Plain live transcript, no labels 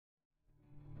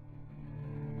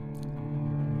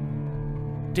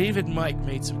David Mike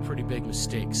made some pretty big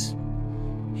mistakes.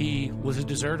 He was a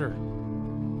deserter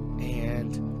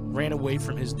and ran away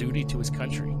from his duty to his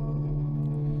country.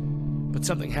 But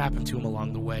something happened to him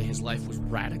along the way. His life was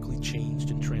radically changed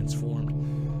and transformed.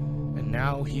 And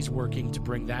now he's working to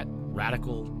bring that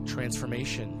radical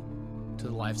transformation to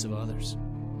the lives of others.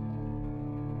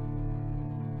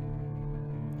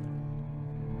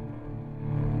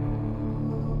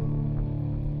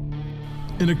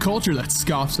 In a culture that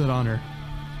scoffs at honor,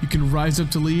 you can rise up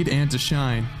to lead and to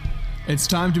shine. It's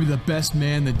time to be the best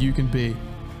man that you can be.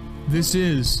 This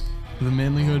is the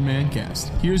Manlyhood Mancast.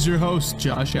 Here's your host,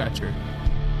 Josh Hatcher.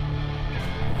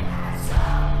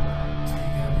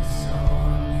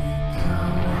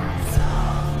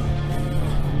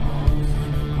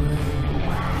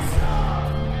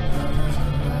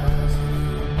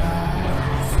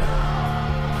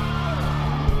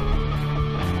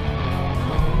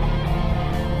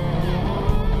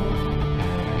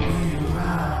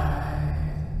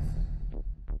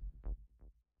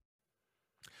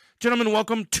 Gentlemen,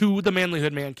 welcome to the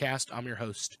Manlyhood Mancast. I'm your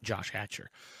host, Josh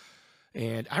Hatcher.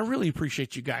 And I really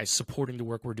appreciate you guys supporting the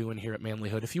work we're doing here at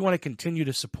Manlyhood. If you want to continue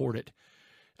to support it,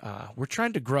 we're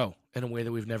trying to grow in a way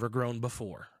that we've never grown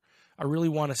before. I really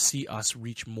want to see us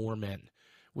reach more men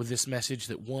with this message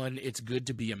that, one, it's good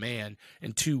to be a man,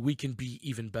 and two, we can be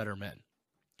even better men.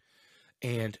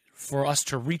 And for us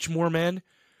to reach more men,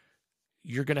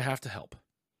 you're going to have to help.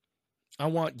 I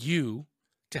want you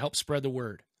to help spread the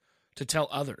word, to tell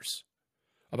others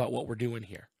about what we're doing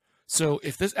here. So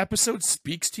if this episode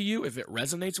speaks to you, if it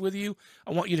resonates with you,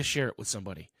 I want you to share it with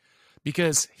somebody.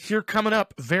 Because here coming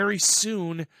up very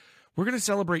soon, we're going to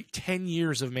celebrate 10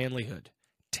 years of manlyhood.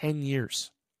 10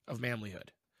 years of manlyhood.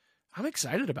 I'm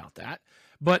excited about that.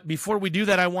 But before we do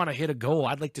that, I want to hit a goal.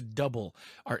 I'd like to double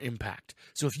our impact.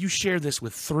 So if you share this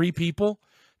with 3 people,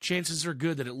 chances are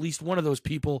good that at least one of those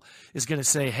people is going to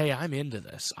say, hey, I'm into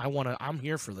this. I'm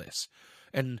here for this.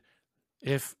 And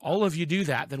if all of you do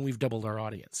that, then we've doubled our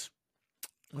audience.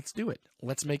 Let's do it.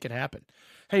 Let's make it happen.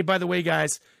 Hey, by the way,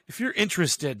 guys, if you're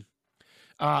interested,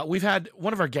 we've had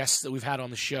one of our guests that we've had on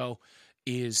the show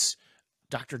is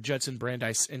Dr. Judson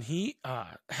Brandeis, and he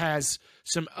has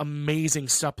some amazing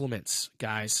supplements,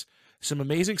 guys. Some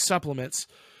amazing supplements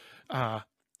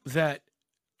that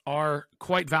are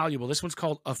quite valuable. This one's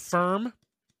called Affirm,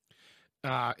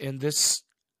 and this,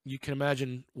 you can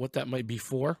imagine what that might be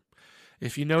for.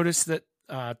 If you notice that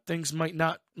things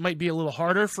might be a little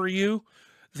harder for you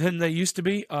than they used to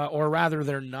be, or rather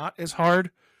they're not as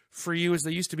hard for you as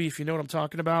they used to be, if you know what I'm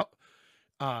talking about,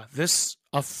 this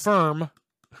Affirm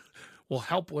will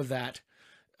help with that.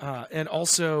 And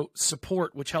also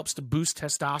support, which helps to boost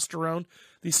testosterone.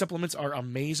 These supplements are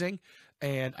amazing,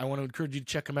 and I want to encourage you to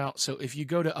check them out. So if you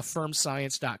go to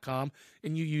affirmscience.com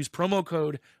and you use promo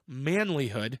code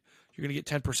MANLYHOOD, you're going to get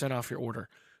 10% off your order.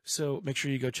 So make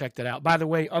sure you go check that out. By the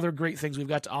way, other great things we've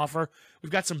got to offer.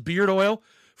 We've got some beard oil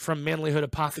from Manlyhood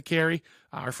Apothecary.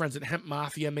 Our friends at Hemp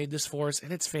Mafia made this for us,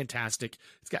 and it's fantastic.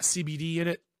 It's got CBD in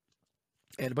it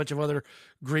and a bunch of other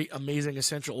great, amazing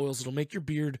essential oils that'll make your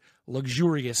beard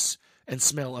luxurious and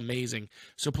smell amazing.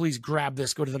 So please grab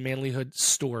this. Go to the Manlyhood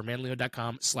store,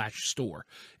 manlyhood.com/store,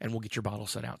 and we'll get your bottle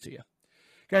sent out to you.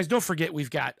 Guys, don't forget, we've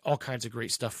got all kinds of great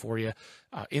stuff for you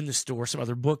in the store, some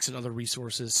other books and other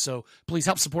resources. So please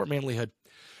help support Manlyhood.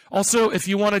 Also, if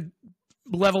you want to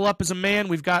level up as a man,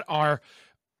 we've got our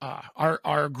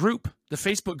group, the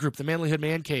Facebook group, the Manlyhood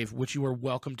Man Cave, which you are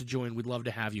welcome to join. We'd love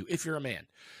to have you if you're a man.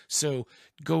 So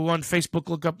go on Facebook,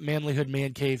 look up Manlyhood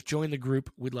Man Cave, join the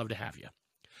group. We'd love to have you.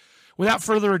 Without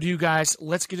further ado, guys,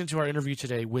 let's get into our interview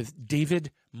today with David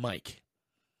Mike.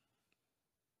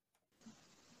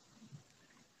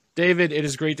 David, it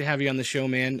is great to have you on the show,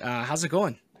 man. How's it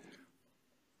going?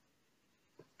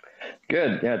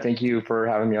 Good. Yeah, thank you for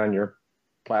having me on your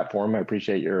platform. I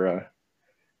appreciate your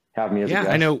having me as a guest.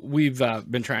 I know we've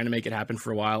been trying to make it happen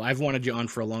for a while. I've wanted you on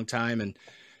for a long time, and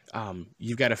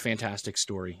you've got a fantastic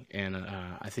story, and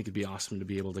I think it'd be awesome to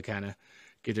be able to kind of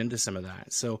get into some of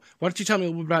that. So why don't you tell me a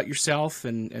little bit about yourself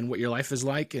and what your life is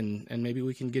like, and maybe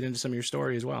we can get into some of your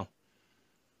story as well.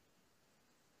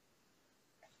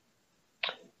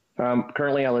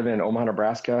 Currently, I live in Omaha,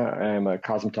 Nebraska. I'm a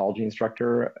cosmetology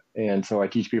instructor, and so I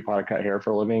teach people how to cut hair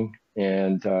for a living.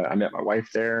 And I met my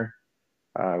wife there.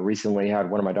 Recently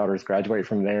had one of my daughters graduate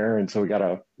from there, and so we got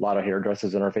a lot of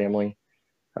hairdressers in our family.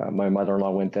 My mother-in-law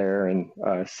went there, and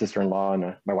sister-in-law,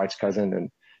 and my wife's cousin,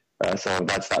 and so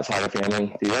that's that side of the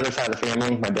family. The other side of the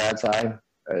family, my dad's side,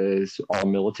 is all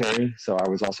military. So I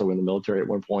was also in the military at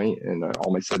one point, and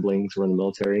all my siblings were in the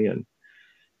military, and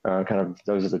kind of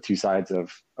those are the two sides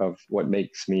of what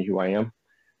makes me who I am.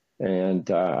 And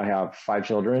I have 5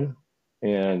 children,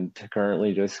 and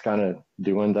currently just kind of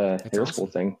doing the hair school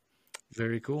thing.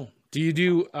 Very cool. Do you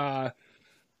do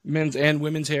men's and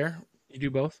women's hair? You do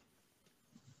both?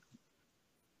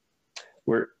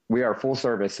 We are full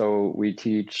service, so we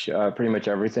teach pretty much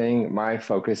everything. My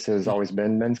focus has always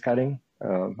been men's cutting.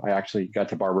 I actually got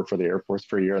to barber for the Air Force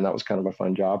for a year, and that was kind of a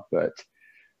fun job, but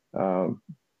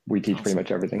we teach pretty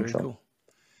much everything. Very cool.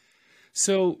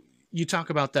 So you talk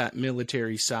about that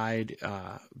military side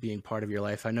being part of your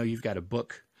life. I know you've got a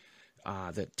book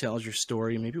that tells your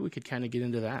story. Maybe we could kind of get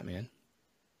into that, man.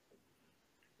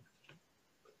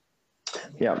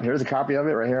 Yeah, here's a copy of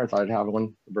it right here. I thought I'd have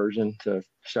one version to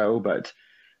show, but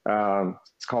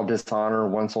it's called Dishonor,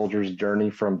 One Soldier's Journey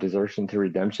from Desertion to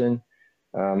Redemption.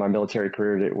 My military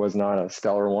career, it was not a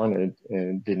stellar one.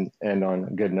 It didn't end on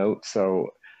a good note. So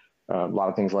a lot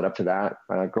of things led up to that.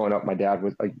 Growing up, my dad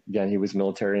was, again, he was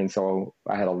military. And so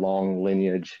I had a long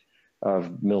lineage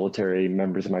of military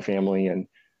members of my family. And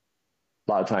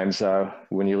a lot of times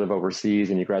when you live overseas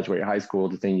and you graduate high school,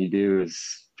 the thing you do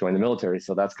is join the military.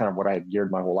 So that's kind of what I had geared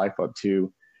my whole life up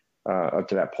to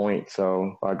that point.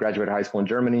 So I graduated high school in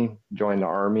Germany, joined the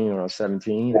Army when I was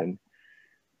 17, and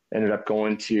ended up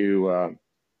going to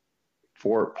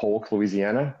Fort Polk,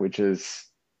 Louisiana, which is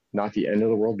not the end of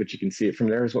the world, but you can see it from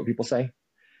there, is what people say.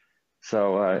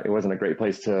 So it wasn't a great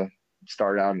place to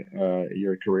start out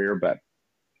your career. But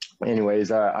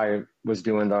anyways, I was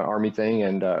doing the Army thing,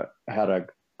 and I had a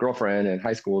girlfriend in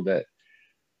high school that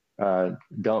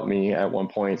dumped me at one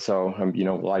point. So,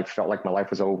 life felt like my life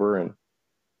was over. And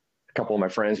a couple of my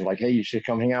friends were like, hey, you should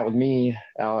come hang out with me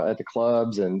out at the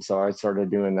clubs. And so I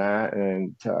started doing that.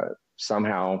 And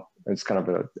somehow it's kind of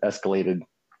an escalated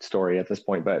story at this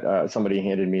point, but somebody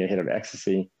handed me a hit of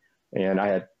ecstasy. And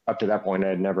up to that point, I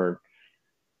had never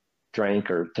drank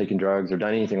or taken drugs or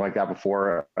done anything like that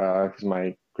before, because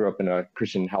I grew up in a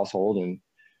Christian household and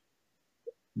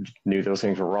knew those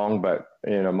things were wrong. But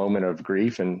in a moment of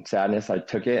grief and sadness, I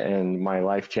took it, and my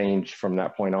life changed from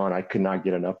that point on. I could not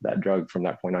get enough of that drug from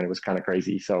that point on. It was kind of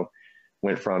crazy. So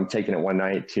went from taking it one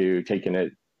night to taking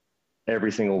it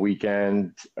every single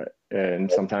weekend,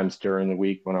 and sometimes during the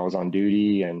week when I was on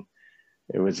duty. And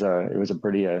it was a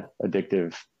pretty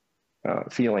addictive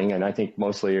feeling. And I think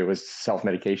mostly it was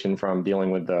self-medication from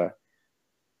dealing with the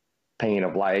pain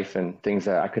of life and things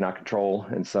that I could not control.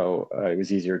 And so it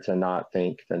was easier to not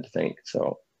think than to think.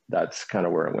 So that's kind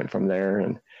of where it went from there.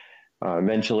 And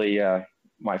eventually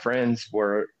my friends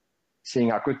were seeing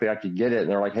how quickly I could get it. And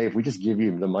they're like, hey, if we just give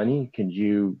you the money, can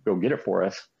you go get it for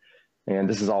us? And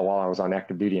this is all while I was on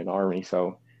active duty in the Army.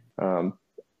 So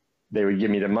they would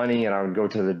give me the money, and I would go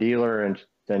to the dealer, and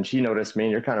then she noticed, man,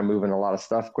 you're kind of moving a lot of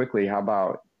stuff quickly. How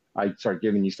about I start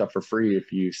giving you stuff for free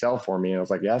if you sell for me? And I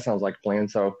was like, yeah, sounds like a plan.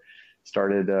 So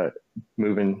started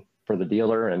moving for the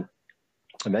dealer, and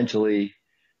eventually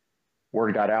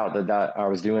word got out that I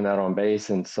was doing that on base.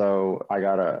 And so I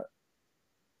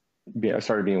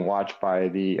started being watched by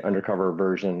the undercover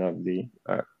version of the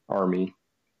Army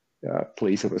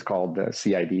police. It was called the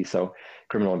CID, so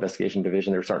Criminal Investigation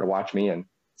Division. They were starting to watch me, and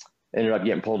ended up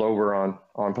getting pulled over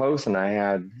on post, and I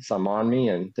had some on me,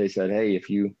 and they said, hey, if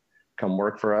you come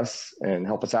work for us and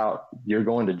help us out, you're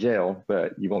going to jail,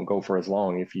 but you won't go for as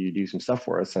long if you do some stuff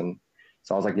for us. And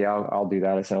so I was like, yeah, I'll do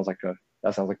that. That sounds like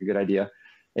a good idea.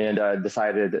 And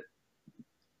decided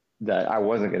that I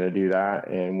wasn't going to do that,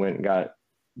 and went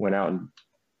out and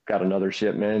got another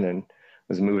shipment and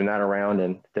was moving that around.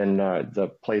 And then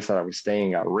the place that I was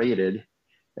staying got raided,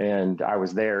 and I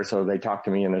was there. So they talked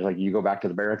to me, and they're like, you go back to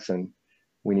the barracks and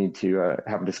we need to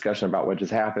have a discussion about what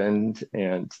just happened.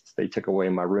 And they took away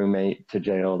my roommate to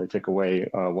jail. They took away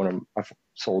a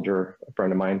soldier, a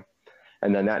friend of mine.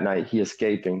 And then that night he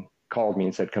escaped and called me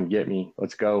and said, come get me,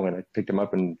 let's go. And I picked him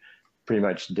up and pretty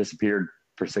much disappeared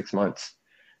for 6 months,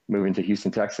 moving to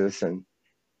Houston, Texas. And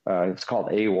it was called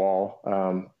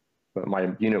AWOL. But my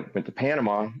unit went to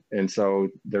Panama. And so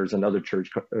there's another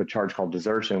charge called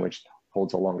desertion, which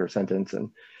holds a longer sentence. And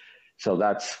so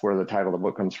that's where the title of the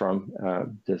book comes from,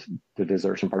 the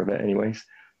desertion part of it anyways.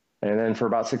 And then for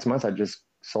about 6 months, I just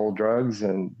sold drugs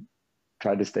and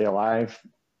tried to stay alive,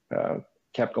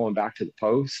 kept going back to the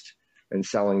post and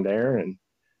selling there, and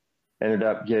ended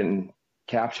up getting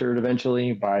captured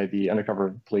eventually by the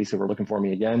undercover police who were looking for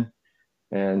me again,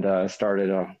 and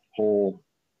started a whole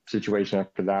situation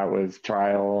after that with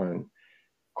trial and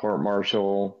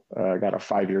court-martial. Got a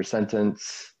 5-year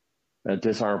sentence.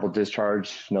 Dishonorable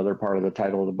discharge, another part of the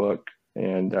title of the book,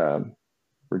 and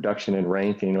reduction in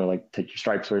rank, like take your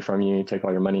stripes away from you, take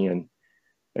all your money, and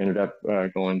ended up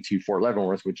going to Fort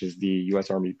Leavenworth, which is the U.S.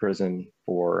 Army prison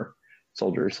for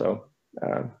soldiers. So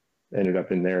ended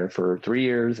up in there for 3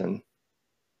 years. And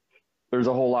there's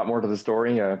a whole lot more to the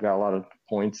story. I've got a lot of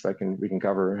points that we can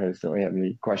cover. I just don't have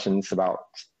any questions about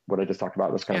what I just talked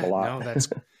about. That's kind of a lot. No,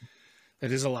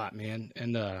 that is a lot, man.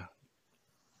 And, I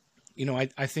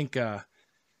think,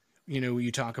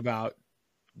 you talk about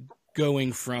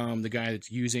going from the guy that's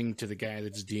using to the guy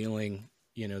that's dealing,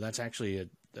 that's actually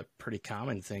a pretty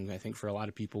common thing, I think, for a lot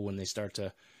of people when they start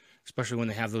to, especially when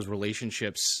they have those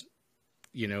relationships,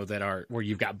 that are where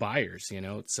you've got buyers,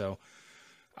 so,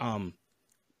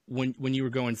 when you were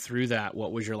going through that,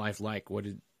 what was your life like? Were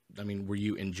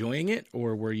you enjoying it,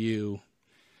 or did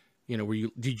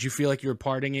you feel like you were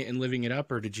parting it and living it up,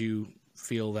 or did you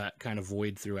feel that kind of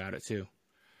void throughout it too?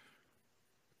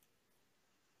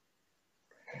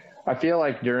 I feel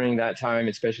like during that time,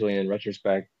 especially in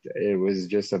retrospect, it was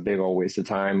just a big old waste of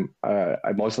time.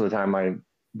 Most of the time I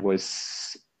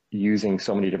was using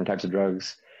so many different types of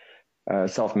drugs,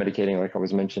 self-medicating, like I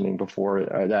was mentioning before,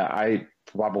 that I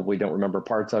probably don't remember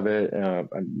parts of it,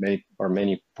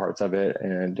 many parts of it,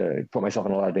 and put myself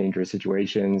in a lot of dangerous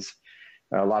situations.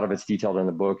 A lot of it's detailed in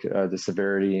the book, the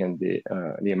severity and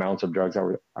the amounts of drugs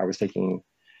I was taking.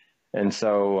 And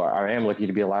so I am lucky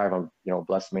to be alive. I'm,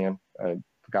 blessed man.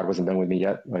 God wasn't done with me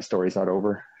yet. My story's not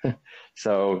over.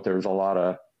 So there's a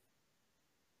lot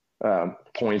of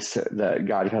points that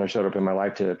God kind of showed up in my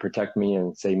life to protect me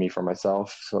and save me from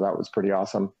myself. So that was pretty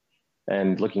awesome.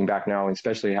 And looking back now,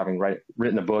 especially having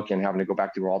written the book and having to go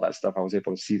back through all that stuff, I was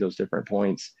able to see those different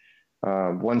points.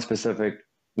 One specific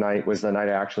night was the night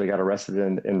I actually got arrested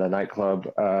in the nightclub.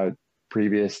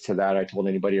 Previous to that, I told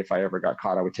anybody if I ever got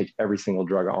caught, I would take every single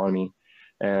drug on me.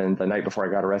 And the night before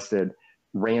I got arrested,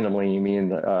 randomly, me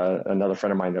and another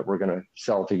friend of mine that we're going to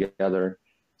sell together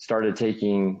started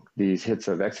taking these hits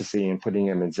of ecstasy and putting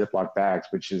them in Ziploc bags,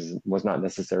 which was not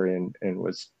necessary and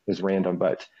was random.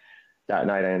 But that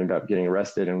night I ended up getting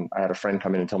arrested, and I had a friend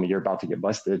come in and tell me, "You're about to get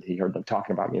busted." He heard them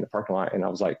talking about me in the parking lot, and I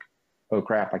was like, "Oh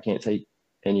crap, I can't take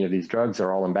any of these drugs.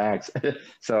 They're all in bags."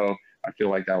 So I feel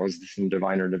like that was some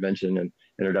divine intervention, and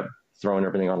ended up throwing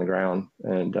everything on the ground.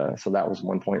 And so that was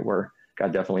one point where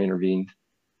God definitely intervened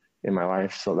in my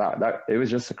life. So that it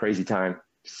was just a crazy time,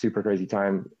 super crazy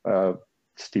time of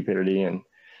stupidity and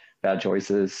bad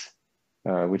choices,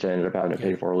 which I ended up having to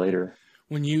pay for later.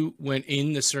 When you went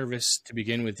in the service to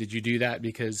begin with, did you do that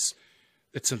because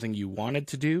it's something you wanted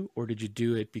to do, or did you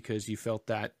do it because you felt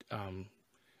that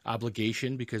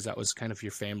obligation because that was kind of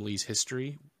your family's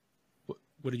history?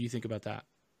 What did you think about that?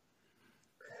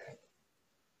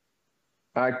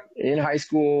 In high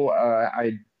school,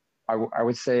 I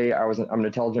would say I'm an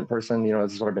intelligent person.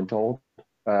 This is what I've been told,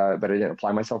 but I didn't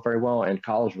apply myself very well. And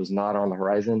college was not on the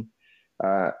horizon.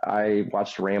 I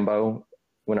watched Rambo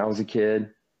when I was a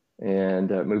kid, and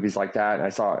movies like that.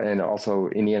 And also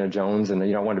Indiana Jones, and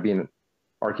I wanted to be an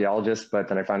archaeologist, but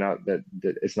then I found out that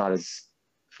it's not as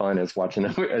fun as watching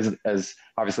them as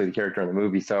obviously the character in the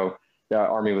movie. So the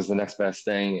Army was the next best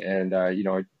thing, and I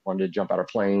wanted to jump out of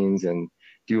planes and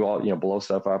do all blow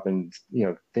stuff up and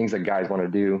things that guys want to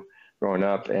do growing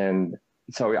up. And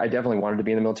so I definitely wanted to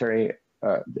be in the military.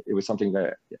 It was something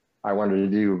that I wanted to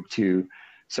do to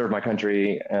serve my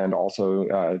country, and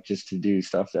also just to do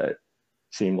stuff that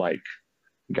seemed like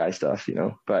guy stuff,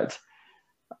 but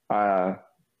I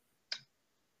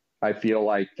feel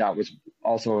like that was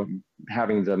also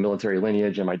having the military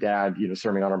lineage and my dad,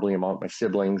 serving honorably among my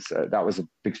siblings. That was a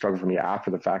big struggle for me after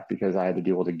the fact, because I had to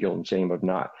deal with the guilt and shame of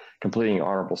not completing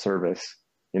honorable service,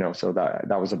 so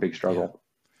that was a big struggle.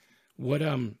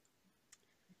 Yeah.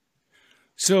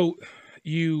 So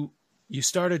you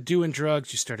started doing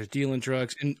drugs, you started dealing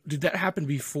drugs, and did that happen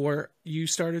before you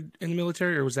started in the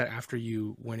military, or was that after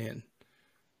you went in?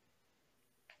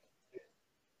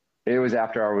 It was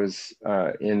after I was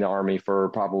in the Army for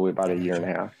probably about a year and a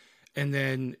half. And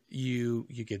then you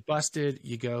get busted,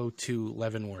 you go to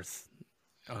Leavenworth,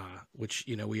 which,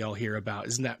 we all hear about.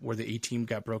 Isn't that where the A-Team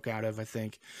got broke out of, I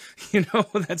think?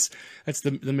 That's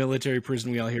the military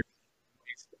prison we all hear.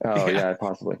 Oh yeah,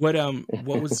 possibly. What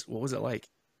was it like?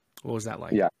 What was that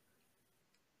like? Yeah.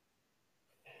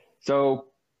 So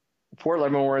Fort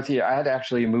Leavenworth, I had to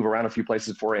actually move around a few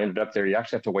places before I ended up there. You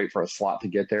actually have to wait for a slot to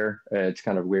get there. It's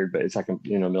kind of weird, but it's like,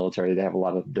 military, they have a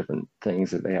lot of different things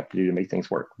that they have to do to make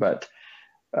things work. But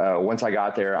once I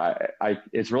got there,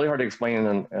 it's really hard to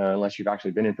explain unless you've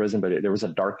actually been in prison, but there was a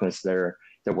darkness there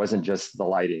that wasn't just the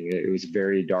lighting. It was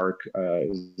very dark. It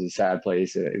was a sad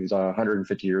place. It was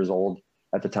 150 years old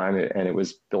at the time, and it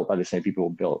was built by the same people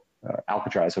who built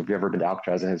Alcatraz. So if you've ever been to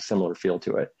Alcatraz, it has a similar feel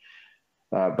to it.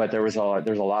 But there's a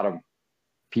lot of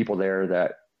people there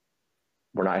that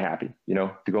were not happy,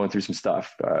 they're going through some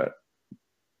stuff.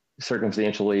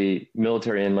 circumstantially,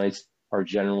 military inmates are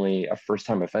generally a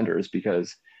first-time offenders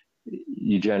because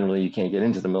you can't get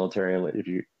into the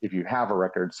military if you have a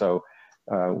record. So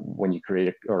when you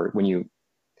when you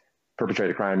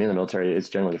perpetrate a crime in the military, it's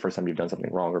generally the first time you've done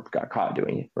something wrong or got caught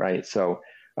doing it, right? So,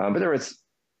 but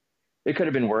it could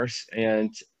have been worse,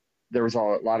 and there was a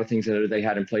lot of things that they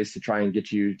had in place to try and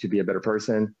get you to be a better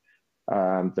person.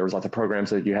 There was lots of programs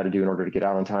that you had to do in order to get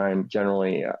out on time.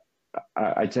 Generally,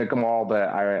 I took them all, but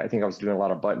I think I was doing a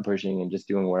lot of button pushing and just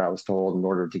doing what I was told in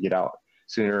order to get out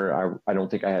sooner. I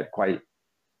don't think I had quite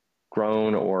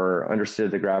grown or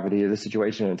understood the gravity of the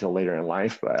situation until later in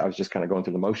life, but I was just kind of going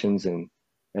through the motions and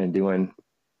doing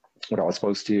what I was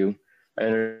supposed to. I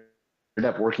ended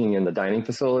up working in the dining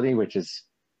facility, which is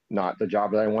not the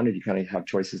job that I wanted. You kind of have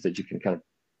choices that you can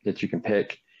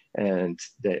pick, and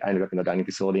I ended up in the dining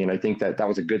facility. And I think that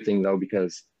was a good thing though,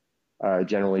 because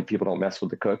generally people don't mess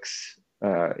with the cooks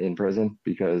in prison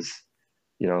because,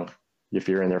 you know, if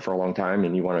you're in there for a long time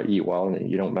and you want to eat well, and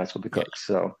you don't mess with the cooks.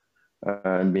 So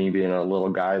me being a little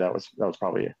guy, that was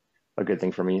probably a good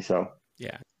thing for me. So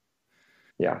yeah.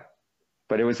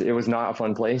 But it was not a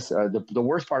fun place. The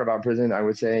worst part about prison, I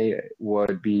would say,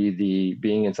 would be the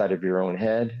being inside of your own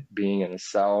head, being in a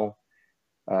cell,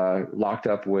 locked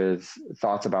up with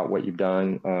thoughts about what you've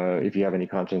done, if you have any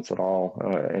conscience at all,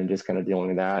 and just kind of dealing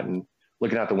with that. And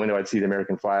looking out the window, I'd see the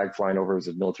American flag flying over as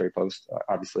a military post,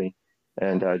 obviously,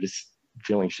 and just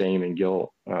feeling shame and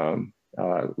guilt,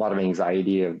 a lot of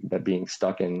anxiety of that being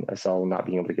stuck in a cell and not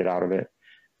being able to get out of it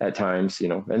at times, you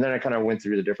know. And then I kind of went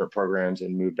through the different programs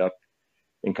and moved up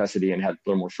in custody and had a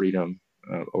little more freedom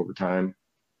over time.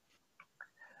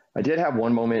 I did have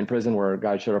one moment in prison where a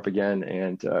guy showed up again,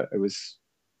 and I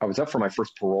was up for my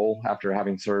first parole after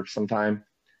having served some time.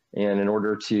 And in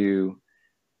order to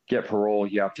get parole,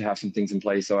 you have to have some things in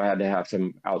place. So I had to have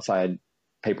some outside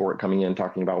paperwork coming in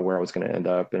talking about where I was going to end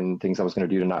up and things I was going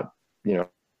to do to not, you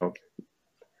know,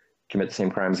 commit the same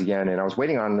crimes again. And I was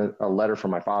waiting on a letter from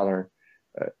my father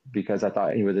because I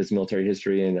thought with his military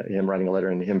history and him writing a letter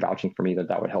and him vouching for me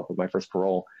that would help with my first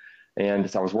parole. And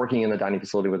so I was working in the dining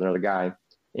facility with another guy,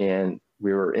 and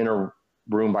we were in a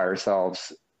room by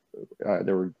ourselves.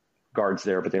 There were guards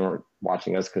there, but they weren't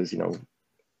watching us because, you know,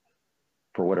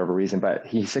 for whatever reason. But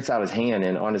he sticks out his hand,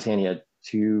 and on his hand he had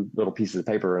two little pieces of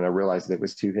paper, and I realized it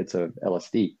was 2 hits of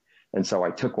LSD. And so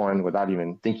I took one without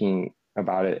even thinking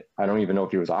about it. I don't even know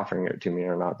if he was offering it to me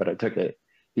or not, but I took it.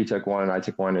 He took one, I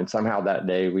took one, and somehow that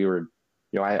day we were,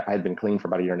 you know, I had been clean for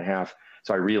about a year and a half,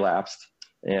 so I relapsed,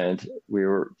 and we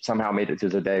were somehow made it through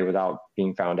the day without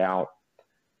being found out.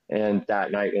 And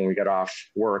that night when we got off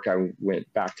work, I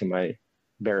went back to my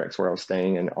barracks where I was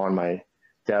staying, and on my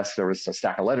desk there was a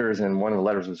stack of letters, and one of the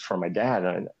letters was from my dad,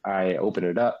 and I opened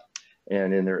it up,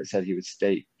 and in there it said he would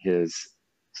stake his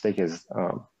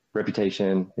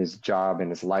reputation, his job, and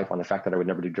his life on the fact that I would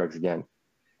never do drugs again.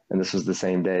 And this was the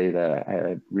same day that I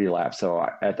had relapsed. So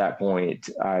at that point,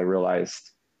 I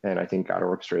realized, and I think God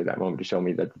orchestrated that moment to show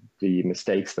me that the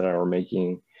mistakes that I were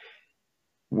making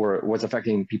was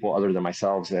affecting people other than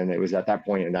myself. And it was at that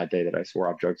point in that day that I swore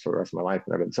off drugs for the rest of my life.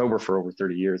 And I've been sober for over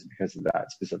 30 years because of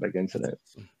that specific incident.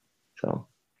 So,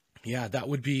 yeah, that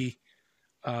would be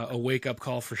a wake up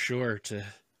call for sure, to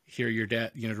hear your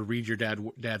dad, you know, to read your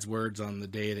dad's words on the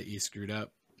day that you screwed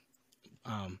up.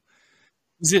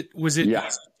 Was it yeah.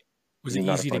 Was it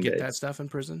easy to get that stuff in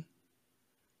prison?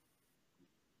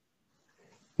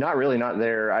 Not really, not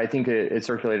there. I think it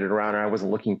circulated around, and I wasn't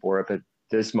looking for it, but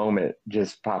this moment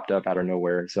just popped up out of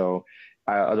nowhere. So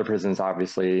other prisons,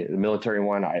 obviously, the military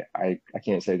one, I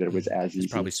can't say that it was as easy.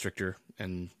 It's probably stricter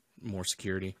and more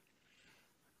security.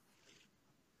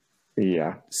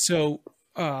 Yeah. So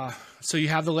you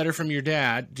have the letter from your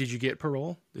dad. Did you get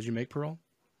parole? Did you make parole?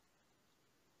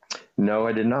 No,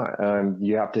 I did not.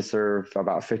 You have to serve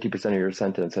about 50% of your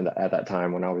sentence at that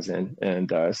time when I was in.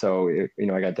 And so,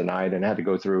 I got denied and had to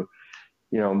go through,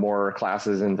 more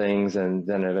classes and things. And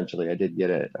then eventually I did get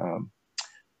it.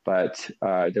 But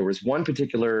there was one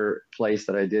particular place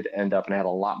that I did end up, and I had a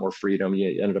lot more freedom.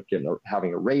 You ended up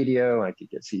having a radio, and I could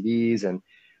get CDs, and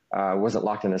I wasn't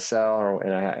locked in a cell.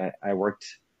 And I worked,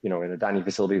 in a dining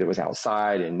facility that was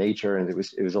outside in nature, and it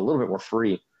was a little bit more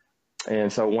free.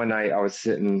 And so one night I was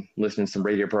sitting listening to some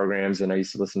radio programs, and I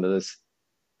used to listen to this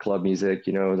club music,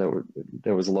 that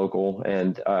was local.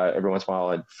 And every once in a while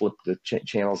I'd flip the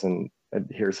channels and I'd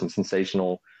hear some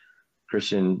sensational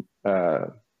Christian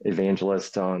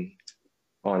evangelist on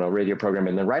a radio program.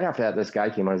 And then right after that, this guy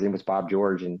came on. His name was Bob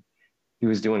George, and he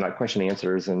was doing like question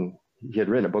answers, and he had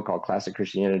written a book called Classic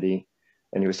Christianity,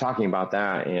 and he was talking about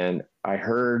that. And I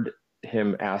heard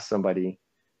him ask somebody,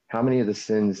 how many of the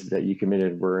sins that you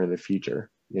committed were in the future?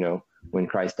 when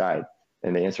Christ died?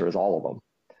 And the answer is all of them.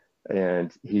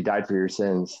 And he died for your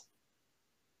sins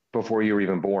before you were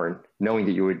even born, knowing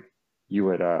that you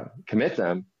would commit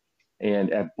them.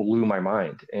 And it blew my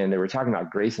mind. And they were talking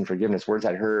about grace and forgiveness, words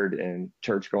I'd heard in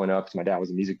church growing up. My dad was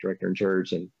a music director in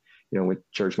church, and went to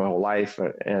church my whole life.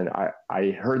 And I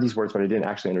heard these words, but I didn't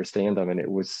actually understand them. And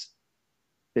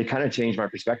it kind of changed my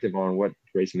perspective on what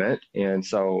grace meant. And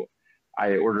so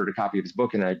I ordered a copy of his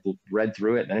book, and I read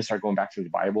through it. And then I started going back through the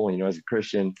Bible. As a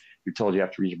Christian, you're told you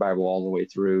have to read your Bible all the way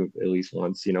through at least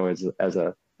once,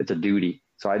 it's a duty.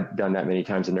 So I'd done that many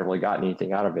times and never really gotten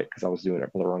anything out of it because I was doing it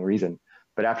for the wrong reason.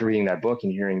 But after reading that book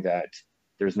and hearing that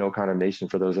there's no condemnation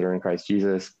for those that are in Christ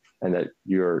Jesus, and that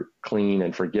you're clean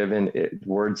and forgiven,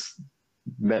 words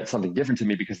meant something different to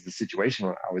me because of the situation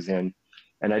I was in.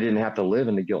 And I didn't have to live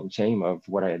in the guilt and shame of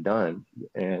what I had done.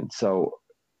 And so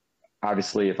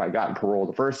obviously, if I gotten parole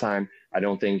the first time, I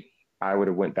don't think I would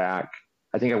have went back.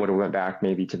 I think I would have went back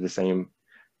maybe to the same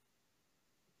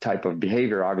type of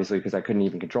behavior, obviously, because I couldn't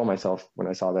even control myself when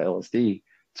I saw the LSD.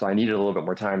 So I needed a little bit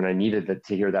more time, and I needed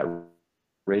to hear that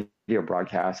radio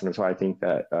broadcast. And so I think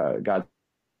that God's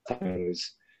timing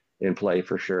was in play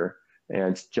for sure.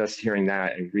 And just hearing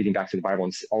that and reading back to the Bible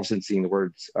and all of a sudden seeing the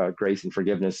words grace and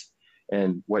forgiveness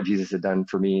and what Jesus had done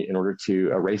for me in order to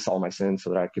erase all my sins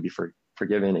so that I could be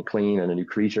forgiven and clean and a new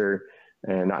creature,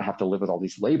 and not have to live with all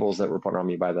these labels that were put on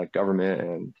me by the government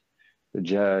and the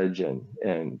judge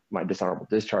and my dishonorable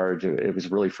discharge. It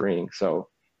was really freeing. So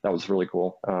that was really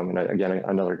cool. And again,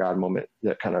 another God moment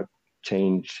that kind of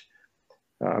changed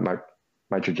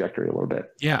my trajectory a little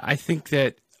bit. Yeah, I think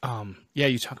that,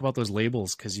 you talk about those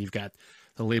labels because you've got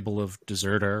the label of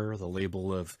deserter, the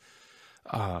label of,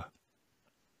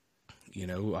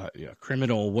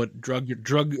 criminal,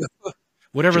 drug,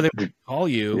 whatever they call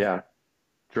you. Yeah.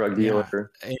 Drug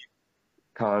dealer,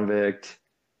 convict.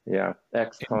 Yeah.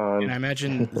 Ex-con. And I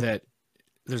imagine that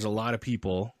there's a lot of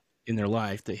people in their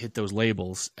life that hit those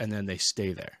labels and then they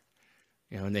stay there,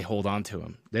 and they hold on to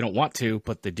them. They don't want to,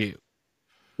 but they do.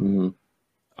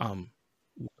 Mm-hmm.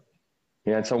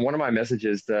 And so one of my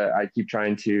messages that I keep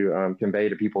trying to convey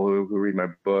to people who read my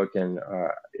book and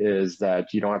is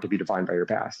that you don't have to be defined by your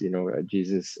past.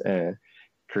 Jesus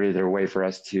created a way for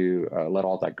us to let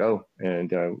all that go.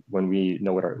 And when we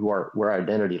know where our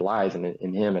identity lies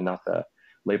in Him and not the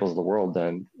labels of the world,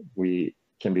 then we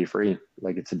can be free.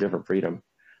 Like, it's a different freedom.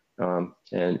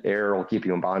 And error will keep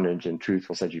you in bondage, and truth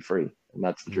will set you free. And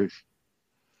that's the truth.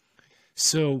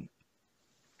 So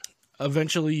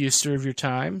eventually you serve your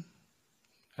time.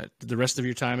 Did the rest of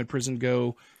your time in prison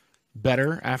go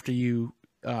better after you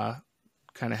kind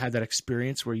of had that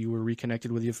experience where you were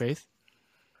reconnected with your faith?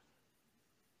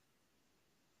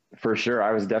 For sure.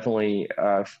 I was definitely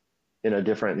in a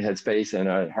different headspace and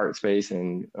a heart space.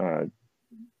 And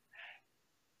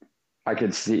I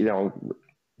could see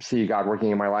God working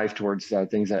in my life towards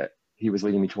things that He was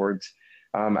leading me towards.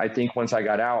 I think once I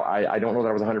got out, I don't know that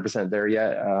I was 100% there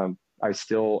yet. I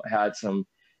still had some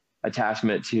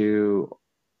attachment to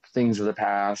things of the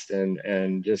past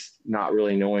and just not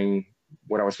really knowing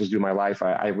what I was supposed to do in my life.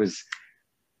 I was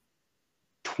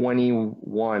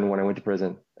 21 when I went to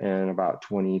prison and about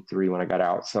 23 when I got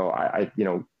out. So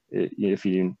if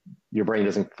your brain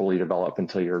doesn't fully develop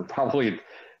until you're probably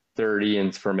 30,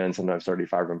 and for men, sometimes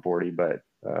 35 and 40, but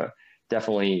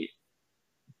definitely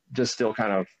just still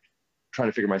kind of trying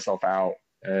to figure myself out.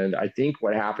 And I think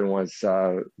what happened was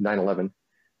 9/11.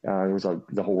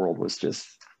 The whole world was just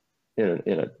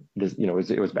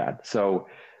it was bad. So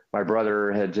my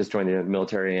brother had just joined the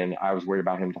military, and I was worried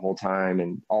about him the whole time.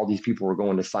 And all these people were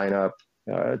going to sign up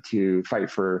to fight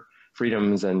for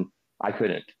freedoms, and I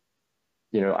couldn't.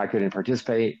 I couldn't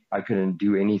participate. I couldn't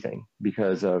do anything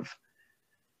because of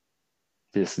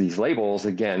these labels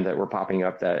again that were popping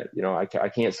up that I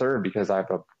can't serve because I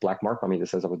have a black mark on me that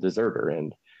says I'm a deserter,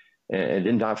 and it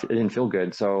didn't feel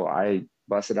good. So I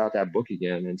busted out that book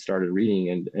again and started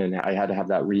reading, and I had to have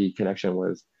that reconnection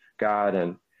with God.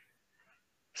 And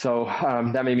so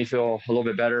that made me feel a little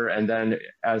bit better. And then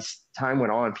as time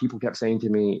went on, people kept saying to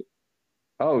me,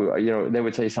 they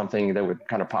would say something that would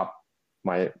kind of pop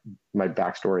my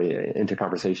backstory into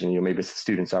conversation. Maybe it's the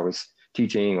students I was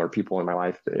teaching or people in my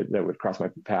life that would cross my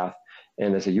path.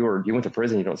 And they said, you went to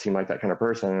prison. You don't seem like that kind of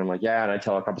person. And I'm like, yeah. And I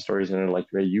tell a couple stories, and they're like,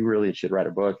 Ray, you really should write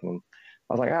a book. And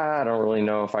I was like, I don't really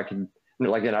know if I could.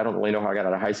 Like, and I don't really know how I got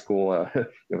out of high school. It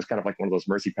was kind of like one of those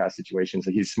mercy pass situations.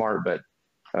 Like, he's smart, but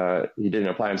he didn't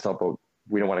apply himself, but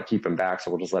we don't want to keep him back, so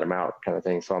we'll just let him out, kind of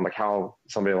thing. So I'm like, how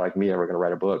somebody like me ever going to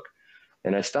write a book?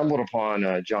 And I stumbled upon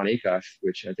John Acuff,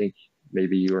 which I think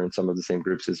maybe you were in some of the same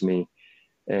groups as me.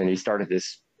 And he started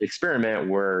this experiment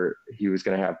where he was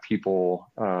going to have people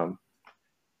kind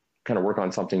of work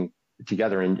on something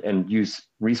together and use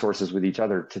resources with each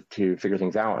other to figure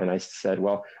things out. And I said,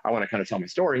 well, I want to kind of tell my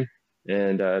story.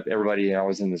 And everybody I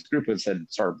was in this group with said,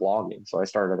 start blogging. So I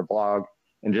started a blog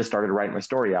and just started writing my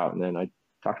story out. And then I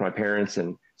talked to my parents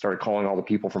and started calling all the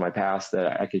people from my past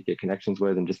that I could get connections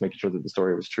with and just making sure that the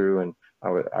story was true. And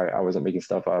I wasn't making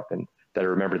stuff up and that I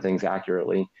remembered things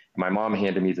accurately. And my mom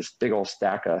handed me this big old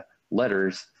stack of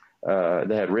letters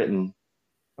they had written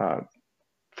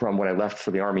from when I left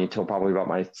for the Army until probably about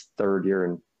my third year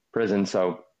in prison.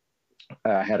 So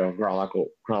I had a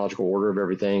chronological order of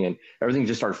everything, and everything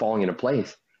just started falling into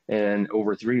place. And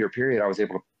over a 3-year period, I was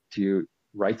able to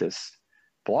write this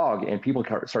blog, and people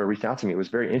started reaching out to me. It was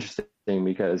very interesting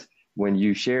because when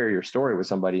you share your story with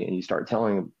somebody and you start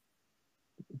telling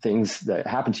things that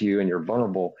happen to you and you're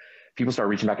vulnerable, people start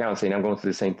reaching back out and saying, I'm going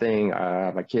through the same thing. I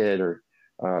have a kid or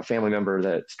a family member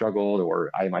that struggled,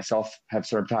 or I myself have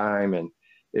served time. And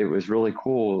it was really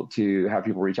cool to have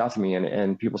people reach out to me,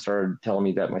 and people started telling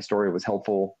me that my story was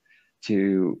helpful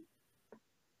to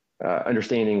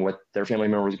understanding what their family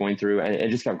member was going through, and it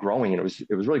just kept growing. And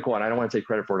it was really cool. And I don't want to take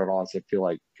credit for it at all. I feel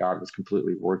like God was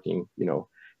completely working,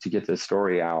 to get this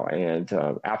story out. And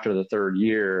after the 3rd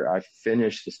year, I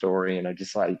finished the story, and I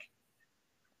just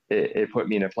it put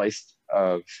me in a place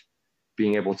of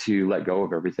being able to let go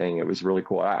of everything. It was really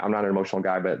cool. I'm not an emotional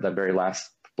guy, but the very last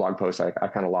blog post, I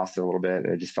kind of lost it a little bit, and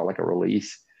it just felt like a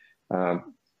release.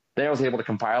 Then I was able to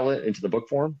compile it into the book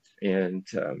form, and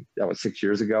that was 6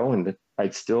 years ago. And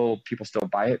people still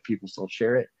buy it, people still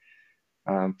share it.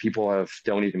 People have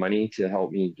donated money to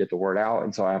help me get the word out,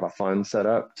 and so I have a fund set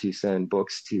up to send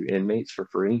books to inmates for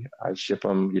free. I ship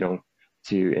them,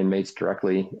 to inmates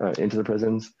directly into the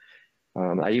prisons.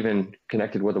 I even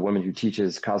connected with a woman who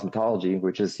teaches cosmetology,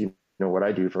 which is what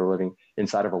I do for a living,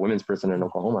 inside of a women's prison in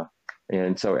Oklahoma.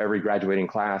 And so every graduating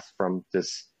class from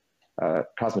this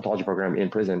cosmetology program in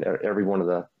prison, every one of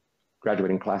the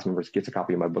graduating class members gets a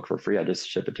copy of my book for free. I just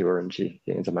ship it to her and she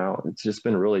hands them out. It's just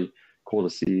been really cool to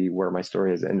see where my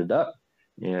story has ended up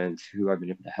and who I've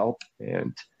been able to help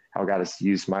and how God has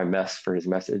used my mess for his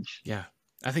message. Yeah.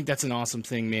 I think that's an awesome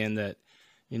thing, man, that,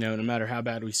 no matter how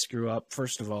bad we screw up,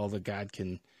 first of all, that God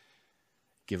can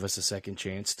give us a second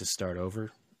chance to start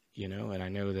over, and I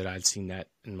know that I've seen that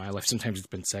in my life. Sometimes it's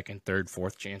been second, third,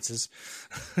 fourth chances.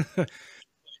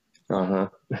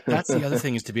 That's the other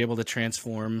thing, is to be able to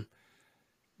transform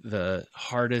the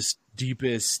hardest,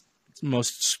 deepest,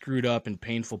 most screwed up and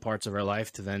painful parts of our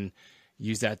life to then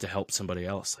use that to help somebody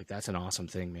else. Like, that's an awesome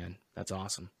thing, man. That's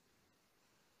awesome.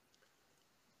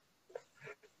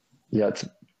 Yeah,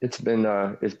 it's been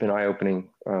eye-opening.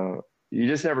 You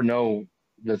just never know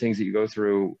the things that you go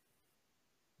through,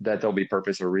 that there'll be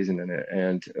purpose or reason in it.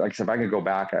 And like I said, if I could go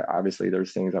back, obviously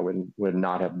there's things I would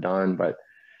not have done, but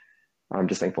I'm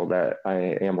just thankful that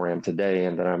I am where I am today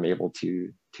and that I'm able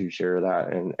to share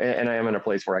that. And I am in a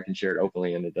place where I can share it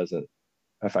openly and it doesn't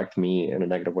affect me in a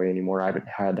negative way anymore. I haven't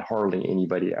had hardly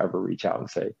anybody ever reach out and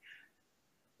say,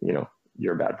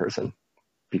 you're a bad person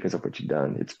because of what you've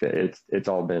done. It's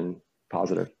all been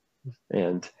positive.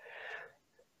 And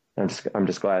I'm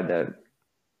just glad that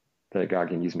God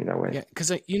can use me that way. Yeah.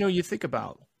 Cause you think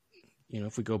about,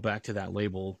 if we go back to that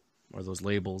label or those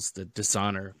labels, the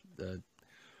dishonor, the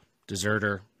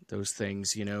deserter, those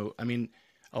things,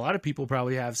 a lot of people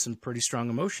probably have some pretty strong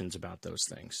emotions about those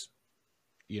things,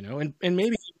 and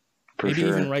maybe Sure.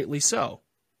 even rightly so,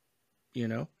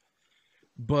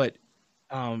 but,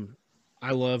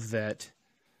 I love that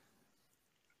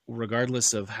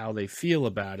regardless of how they feel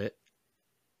about it,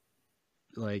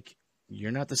 like,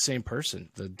 you're not the same person.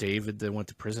 The David that went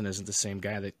to prison isn't the same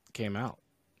guy that came out,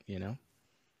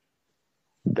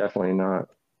 Definitely not.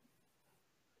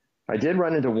 I did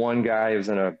run into one guy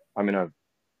who I'm in a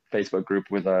Facebook group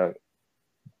with my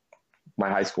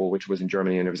high school, which was in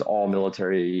Germany, and it was all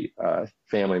military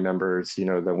family members,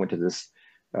 that went to this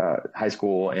high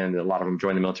school, and a lot of them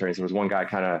joined the military. So there was one guy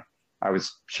I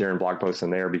was sharing blog posts in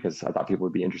there because I thought people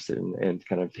would be interested in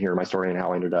kind of hearing my story and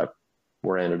how I ended up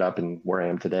where I ended up and where I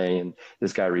am today. And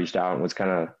this guy reached out and was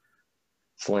kind of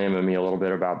slamming me a little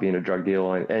bit about being a drug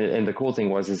dealer. And the cool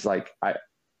thing was,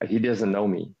 he doesn't know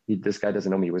me. This guy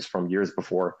doesn't know me. It was from years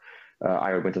before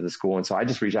I went to the school. And so I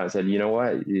just reached out and said, you know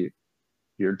what,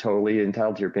 you're totally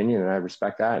entitled to your opinion, and I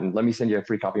respect that. And let me send you a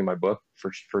free copy of my book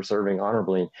for serving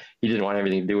honorably. And he didn't want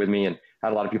anything to do with me, and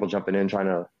had a lot of people jumping in trying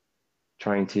to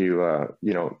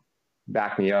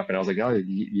back me up. And I was like, no,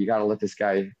 you got to let this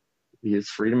guy, he has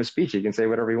freedom of speech. He can say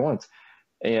whatever he wants.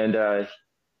 And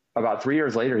about 3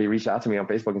 years later, he reached out to me on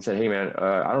Facebook and said, "Hey man,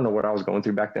 I don't know what I was going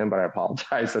through back then, but I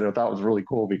apologize." And I thought it was really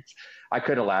cool because I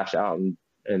could have lashed out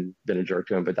and been a jerk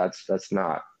to him, but that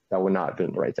would not have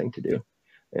been the right thing to do.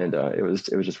 And it was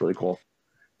just really cool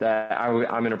that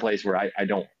I'm in a place where I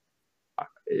don't.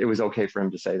 It was okay for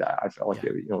him to say that. I felt like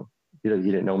he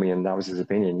didn't know me, and that was his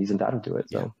opinion. He's entitled to it.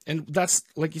 So, yeah. And that's,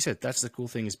 like you said, that's the cool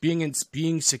thing, is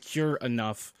being secure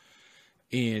enough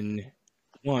in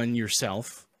one,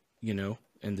 yourself,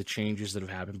 and the changes that have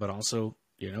happened, but also,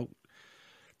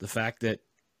 the fact that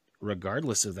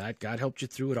regardless of that, God helped you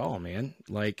through it all, man.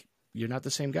 Like, you're not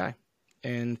the same guy.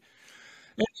 And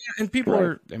people right.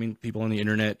 are, people on the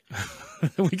internet,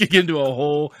 we could get into a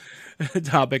whole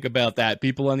topic about that.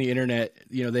 People on the internet,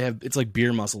 it's like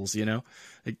beer muscles,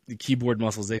 like the keyboard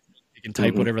muscles. They can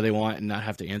type whatever they want and not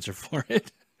have to answer for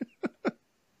it.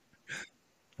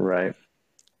 Right.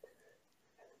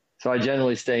 So I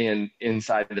generally stay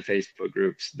inside the Facebook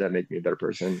groups that make me a better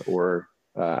person, or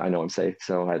I know I'm safe.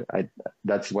 So I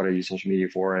that's what I use social media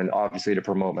for, and obviously to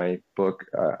promote my book.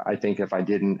 I think if I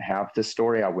didn't have this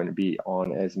story, I wouldn't be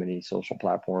on as many social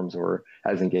platforms or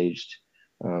as engaged.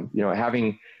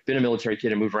 Having been a military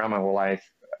kid and moved around my whole life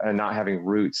and not having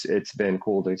roots, it's been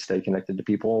cool to stay connected to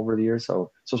people over the years. So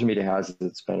social media has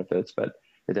its benefits, but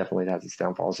it definitely has its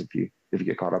downfalls if you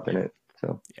get caught up in it.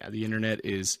 So yeah, the internet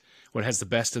is what has the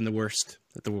best and the worst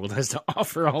that the world has to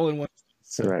offer all in one.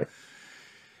 So,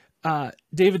 right.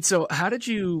 David, so how did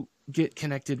you get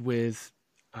connected with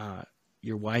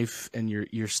your wife and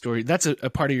your story? That's a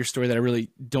part of your story that I really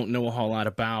don't know a whole lot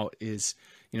about is,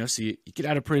 so you get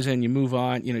out of prison, you move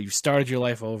on, you started your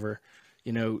life over,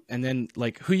 and then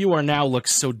like who you are now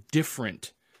looks so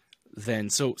different then.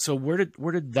 So where did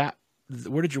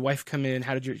your wife come in?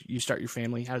 How did you start your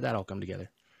family? How did that all come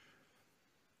together?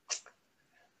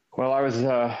 Well, I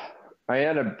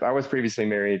was previously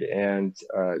married, and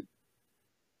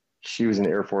she was in the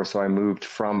Air Force, so I moved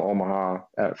from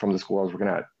Omaha, from the school I was working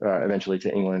at, eventually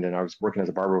to England, and I was working as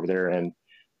a barber over there, and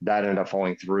that ended up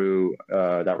falling through.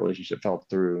 That relationship fell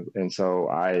through, and so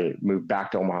I moved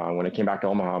back to Omaha. And when I came back to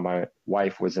Omaha, my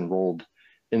wife was enrolled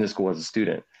in the school as a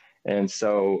student, and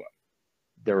so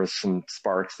there was some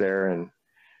sparks there, and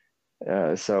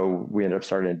so we ended up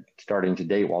starting to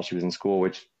date while she was in school,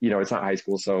 which, it's not high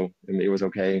school. So it was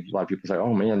okay. A lot of people say,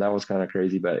 "Oh man, that was kind of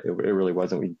crazy," but it really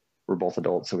wasn't. We were both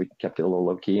adults, so we kept it a little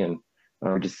low key, and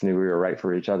just knew we were right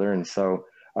for each other. And so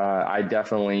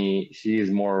she is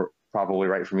more probably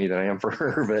right for me than I am for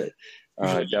her,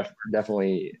 but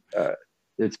definitely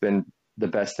it's been the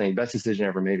best decision I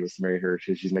ever made was to marry her.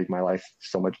 She's made my life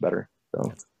so much better.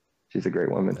 So she's a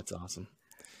great woman. That's awesome.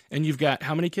 And you've got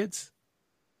how many kids?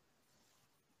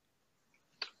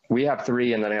 We have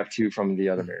 3, and then I have 2 from the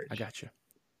other marriage. I got you.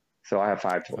 So I have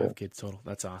 5 total. 5 kids total.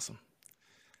 That's awesome.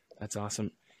 That's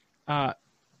awesome.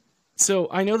 So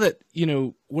I know that,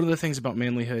 one of the things about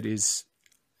Manlyhood is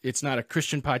it's not a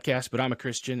Christian podcast, but I'm a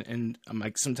Christian, and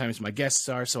sometimes my guests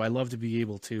are, so I love to be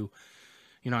able to,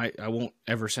 I won't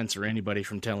ever censor anybody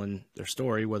from telling their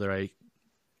story, whether I,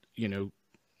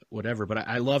 whatever, but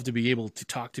I love to be able to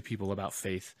talk to people about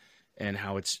faith and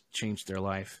how it's changed their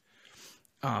life.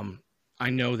 I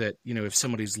know that, if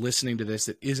somebody's listening to this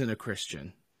that isn't a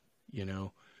Christian, and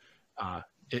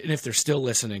if they're still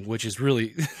listening, which is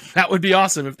really, that would be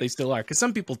awesome if they still are, because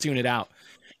some people tune it out.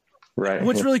 Right.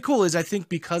 What's really cool is I think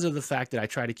because of the fact that I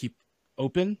try to keep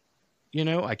open,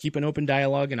 I keep an open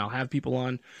dialogue, and I'll have people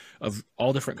on of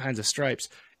all different kinds of stripes.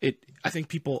 I think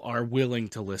people are willing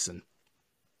to listen.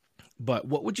 But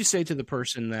what would you say to the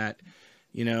person that,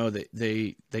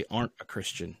 they aren't a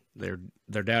Christian? They're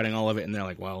doubting all of it, and they're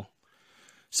like, well,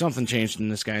 something changed in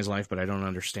this guy's life, but I don't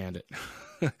understand it.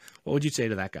 What would you say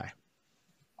to that guy?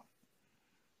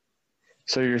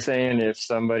 So you're saying if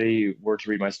somebody were to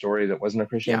read my story that wasn't a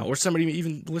Christian? Yeah, or somebody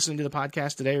even listening to the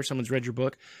podcast today, or someone's read your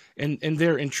book and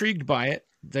they're intrigued by it,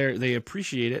 they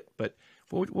appreciate it, but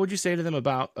what would you say to them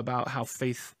about how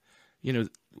faith,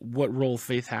 what role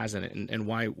faith has in it, and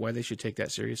why they should take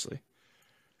that seriously?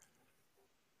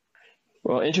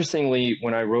 Well, interestingly,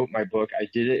 when I wrote my book, I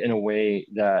did it in a way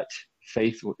that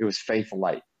it was faith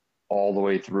light all the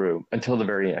way through until the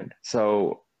very end.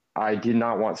 So I did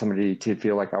not want somebody to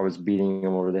feel like I was beating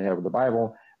them over the head with the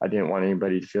Bible. I didn't want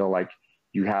anybody to feel like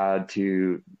you had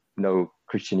to know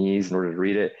Christianese in order to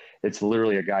read it. It's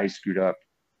literally a guy who screwed up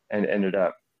and ended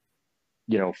up,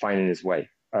 finding his way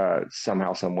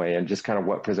somehow, some way, and just kind of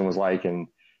what prison was like and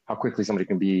how quickly somebody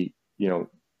can be,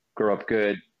 grow up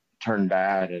good, turn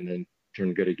bad, and then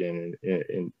turn good again.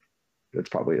 And that's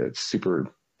probably a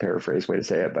super paraphrase way to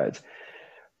say it, but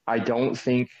I don't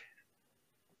think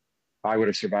I would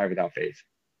have survived without faith.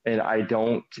 And I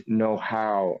don't know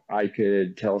how I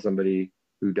could tell somebody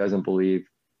who doesn't believe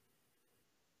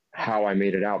how I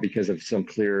made it out because of some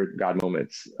clear God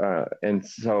moments. And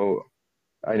so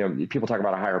I know people talk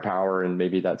about a higher power, and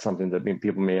maybe that's something that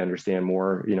people may understand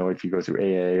more, if you go through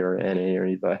AA or NA or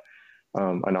any of the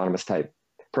anonymous type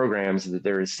programs, that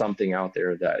there is something out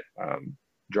there that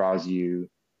draws you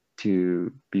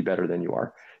to be better than you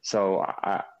are. So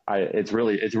it's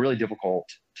really difficult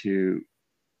to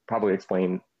probably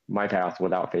explain my path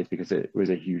without faith, because it was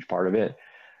a huge part of it.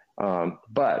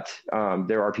 But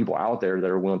there are people out there that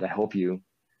are willing to help you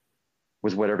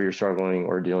with whatever you're struggling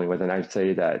or dealing with. And I'd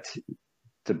say that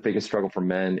the biggest struggle for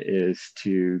men is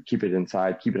to keep it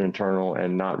inside, keep it internal,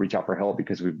 and not reach out for help,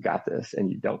 because we've got this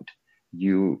and you don't.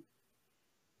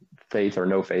 Faith or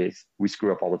no faith, we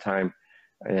screw up all the time,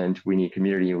 and we need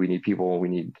community, we need people, we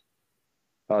need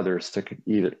others to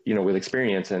either, with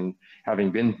experience and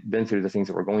having been through the things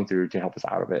that we're going through, to help us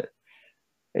out of it.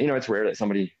 It's rare that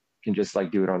somebody can just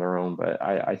do it on their own. But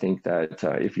I think that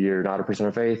if you're not a person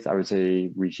of faith, I would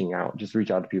say reach out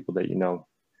to people that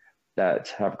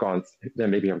that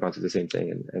maybe have gone through the same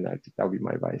thing, and that would be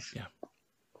my advice.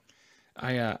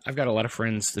 Yeah, I've got a lot of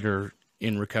friends that are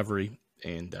in recovery,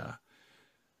 and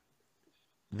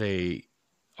they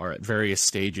are at various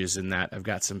stages in that. I've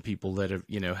got some people that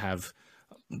have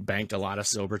banked a lot of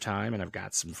sober time, and I've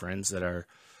got some friends that are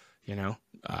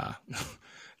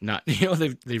not,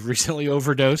 they've recently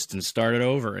overdosed and started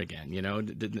over again.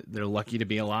 They're lucky to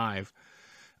be alive.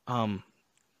 What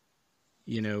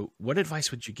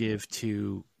advice would you give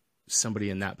to somebody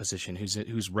in that position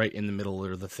who's right in the middle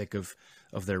or the thick of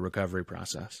their recovery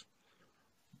process?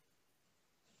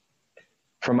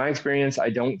 From my experience, I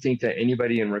don't think that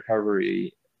anybody in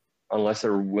recovery, unless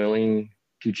they're willing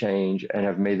to change and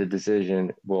have made the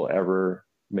decision, will ever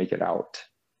make it out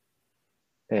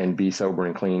and be sober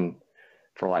and clean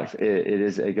for life. It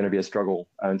is going to be a struggle.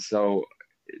 And so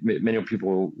many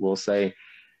people will say,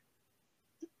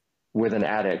 with an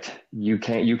addict, you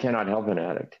cannot help an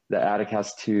addict. The addict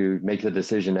has to make the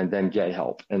decision and then get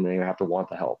help, and they have to want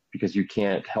the help, because you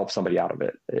can't help somebody out of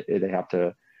it. They have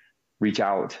to reach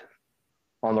out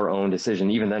on their own decision.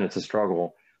 Even then, it's a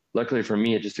struggle. Luckily for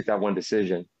me, it just took that one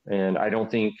decision, and I don't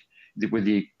think with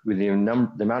the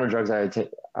amount of drugs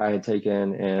I had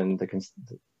taken and the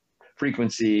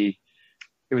frequency,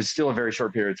 it was still a very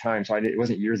short period of time. So it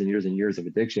wasn't years and years and years of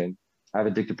addiction. I have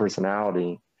addictive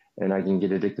personality, and I can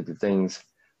get addicted to things,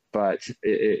 but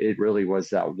it really was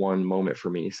that one moment for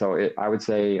me. So I would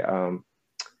say,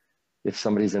 if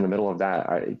somebody's in the middle of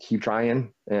that, keep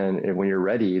trying. And when you're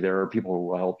ready, there are people who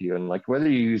will help you. And whether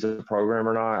you use a program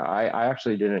or not, I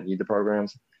actually didn't need the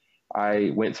programs.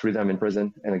 I went through them in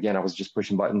prison. And again, I was just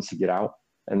pushing buttons to get out.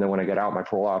 And then when I got out, my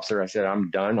parole officer, I said,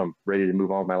 I'm done. I'm ready to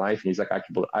move on with my life. And he's like,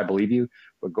 I believe you,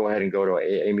 but go ahead and go to an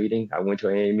AA meeting. I went to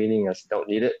an AA meeting. I said, don't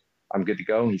need it. I'm good to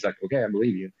go. And he's like, okay, I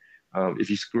believe you. If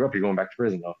you screw up, you're going back to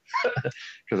prison though,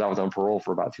 because I was on parole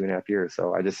for about 2.5 years.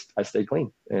 So I stayed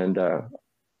clean, and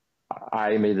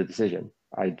I made the decision.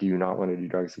 I do not want to do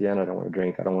drugs again. I don't want to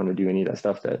drink. I don't want to do any of that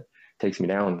stuff that takes me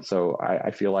down. So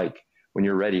I feel like when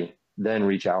you're ready, then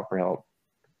reach out for help,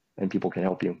 and people can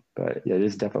help you. But yeah, it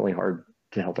is definitely hard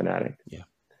to help an addict. Yeah.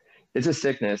 It's a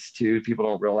sickness too. People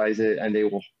don't realize it, and they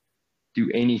will do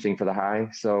anything for the high.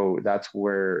 So that's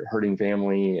where hurting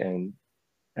family and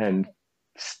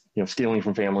stealing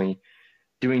from family,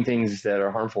 doing things that are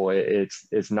harmful,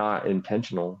 it's not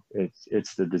intentional.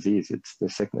 It's the disease, it's the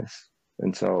sickness.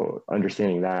 And so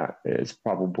understanding that is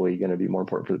probably going to be more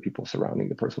important for the people surrounding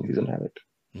the person who's an addict.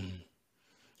 Mm-hmm.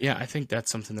 Yeah, I think that's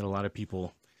something that a lot of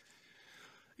people,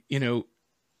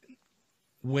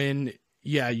 when,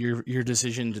 your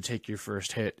decision to take your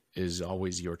first hit is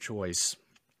always your choice.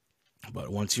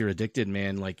 But once you're addicted,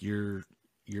 man, your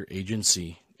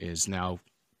agency is now,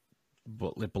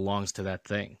 it belongs to that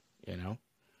thing,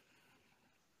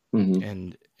 Mm-hmm.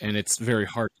 and it's very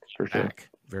hard to get it back.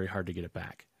 Very hard to get it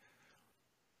back.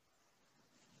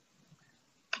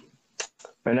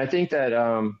 And I think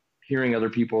that hearing other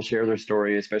people share their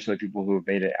story, especially people who have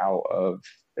made it out of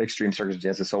extreme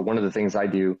circumstances. So one of the things I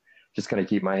do, just kind of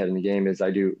keep my head in the game, is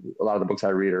a lot of the books I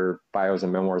read are bios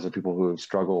and memoirs of people who have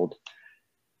struggled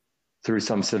through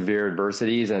some severe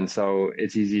adversities. And so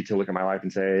it's easy to look at my life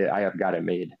and say, I have got it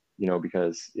made,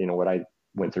 because, what I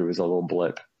went through was a little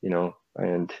blip,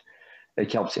 and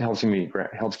it helps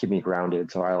keep me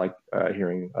grounded. So I like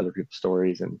hearing other people's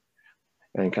stories and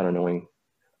kind of knowing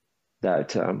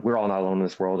that we're all not alone in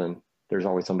this world, and there's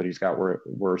always somebody who's got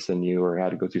worse than you or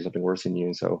had to go through something worse than you.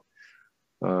 And so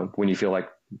when you feel like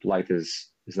life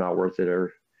is not worth it,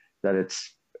 or that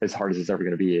it's as hard as it's ever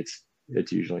going to be,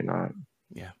 it's usually not.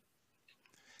 Yeah.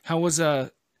 How was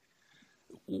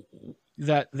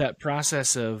that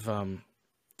process of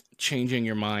changing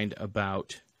your mind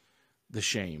about the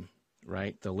shame,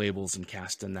 right? The labels and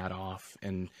casting that off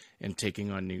and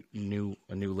taking on a new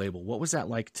label. What was that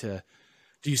like to,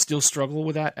 do you still struggle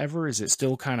with that ever? Is it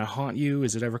still kind of haunt you?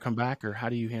 Is it ever come back, or how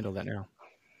do you handle that now?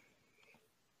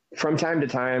 From time to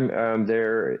time,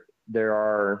 there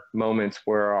are moments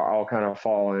where I'll kind of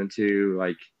fall into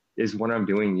like, is what I'm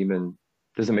doing even,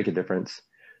 does it make a difference?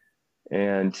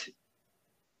 And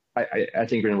I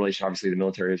think in relation, obviously the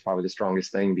military is probably the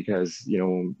strongest thing, because, you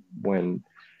know, when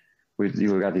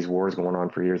you've got these wars going on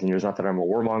for years and years, not that I'm a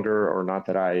warmonger or not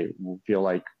that I feel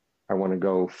like I want to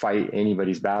go fight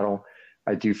anybody's battle.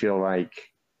 I do feel like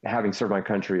having served my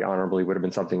country honorably would have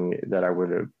been something that I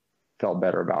would have felt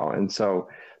better about. And so,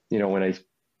 you know, when I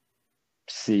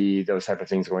see those type of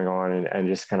things going on and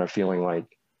just kind of feeling like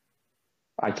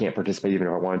I can't participate even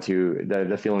if I want to,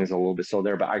 the feeling is a little bit still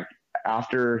there. But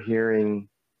after hearing,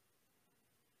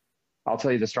 I'll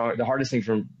tell you the hardest thing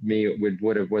for me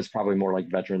was probably more like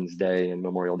Veterans Day and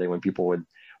Memorial Day, when people would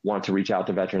want to reach out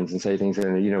to veterans and say things.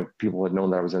 And, you know, people had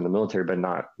known that I was in the military, but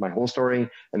not my whole story.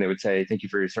 And they would say, "Thank you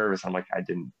for your service." I'm like, I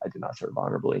did not serve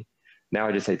honorably. Now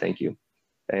I just say thank you.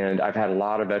 And I've had a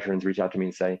lot of veterans reach out to me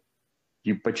and say,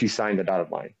 but you signed the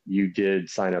dotted line. You did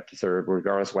sign up to serve,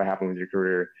 regardless of what happened with your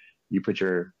career. You put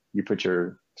your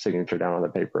signature down on the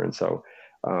paper. And so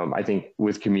I think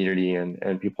with community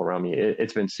and people around me,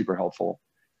 it's been super helpful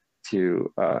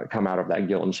to come out of that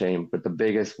guilt and shame. But the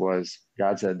biggest was,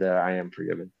 God said that I am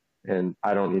forgiven, and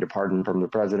I don't need a pardon from the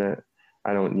president.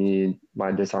 I don't need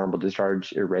my dishonorable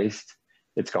discharge erased.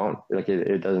 It's gone. Like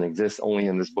it doesn't exist only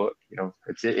in this book. You know,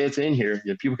 it's in here.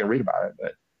 You know, people can read about it,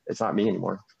 but it's not me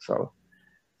anymore. So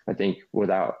I think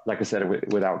without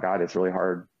God, it's really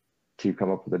hard to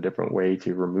come up with a different way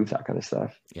to remove that kind of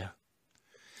stuff. Yeah.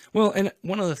 Well, and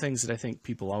one of the things that I think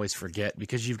people always forget,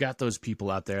 because you've got those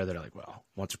people out there that are like, well,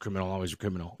 once a criminal, always a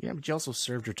criminal. Yeah, but you also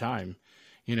served your time.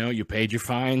 You know, you paid your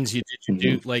fines, you did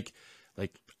your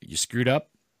like you screwed up,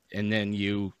 and then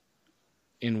you,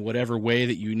 in whatever way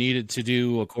that you needed to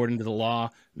do according to the law,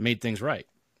 made things right.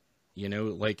 You know,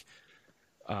 like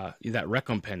that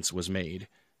recompense was made.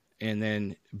 And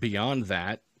then beyond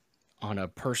that, on a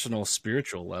personal,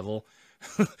 spiritual level,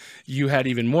 you had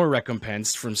even more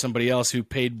recompense from somebody else who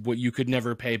paid what you could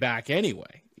never pay back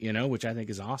anyway, you know, which I think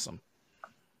is awesome.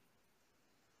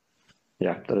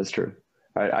 Yeah, that is true.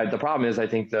 The problem is, I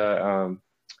think the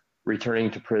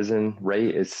returning to prison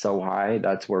rate is so high.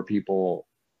 That's where people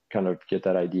kind of get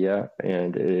that idea.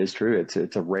 And it is true.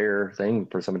 It's a rare thing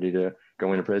for somebody to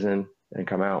go into prison and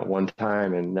come out one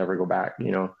time and never go back,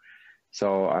 you know?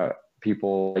 So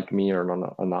people like me are an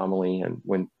anomaly. And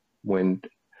when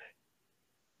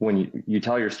you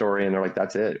tell your story and they're like,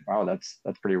 that's it. Wow. That's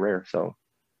pretty rare. So,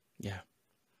 yeah.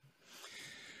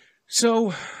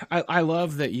 So I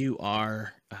love that you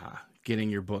are getting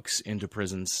your books into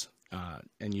prisons,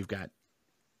 and you've got,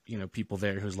 you know, people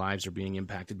there whose lives are being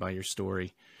impacted by your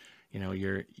story. You know,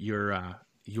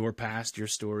 your past, your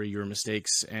story, your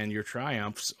mistakes, and your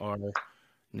triumphs are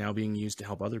now being used to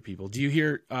help other people. Do you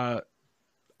hear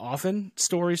often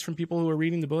stories from people who are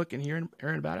reading the book and hearing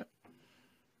about it?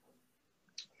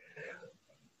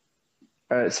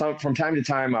 So from time to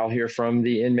time, I'll hear from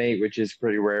the inmate, which is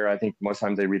pretty rare. I think most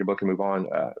times they read a book and move on.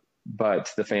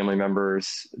 But the family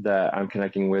members that I'm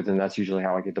connecting with, and that's usually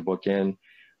how I get the book in.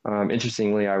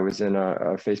 Interestingly, I was in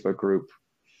a Facebook group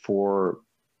for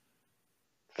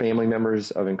family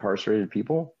members of incarcerated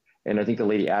people. And I think the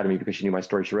lady added me because she knew my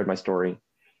story. She read my story.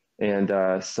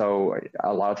 And so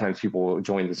a lot of times people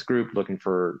join this group looking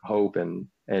for hope and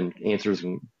answers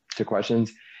to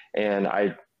questions. And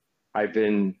I've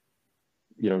been,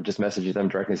 you know, just messaging them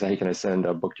directly and say, hey, can I send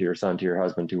a book to your son, to your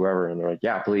husband, to whoever? And they're like,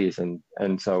 yeah, please. And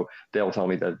so they'll tell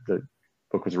me that the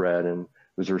book was read and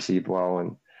was received well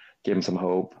and gave them some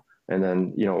hope. And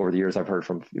then, you know, over the years, I've heard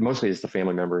from, mostly it's the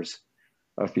family members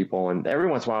of people. And every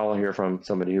once in a while, I'll hear from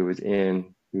somebody who was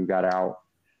in, who got out,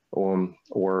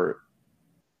 or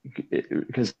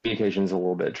because communication is a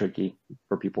little bit tricky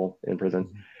for people in prison.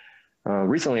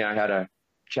 Recently, I had a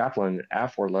chaplain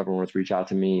at Fort Leavenworth reach out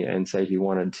to me and say he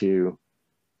wanted to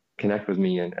connect with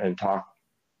me and talk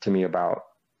to me about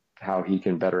how he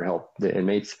can better help the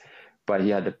inmates. But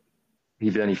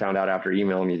he found out after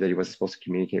emailing me that he wasn't supposed to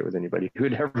communicate with anybody who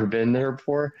had ever been there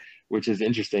before, which is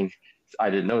interesting. I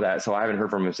didn't know that. So I haven't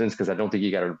heard from him since, because I don't think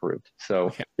he got it approved.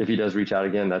 So if he does reach out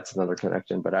again, that's another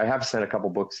connection. But I have sent a couple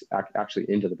books actually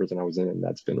into the prison I was in, and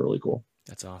that's been really cool.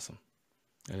 That's awesome.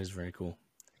 That is very cool.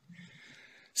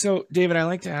 So David, I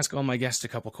like to ask all my guests a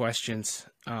couple questions.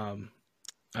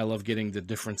 I love getting the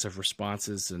difference of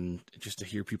responses and just to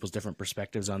hear people's different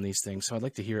perspectives on these things. So I'd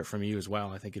like to hear it from you as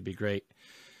well. I think it'd be great.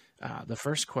 The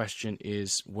first question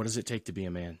is, what does it take to be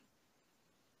a man?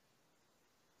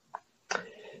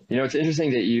 It's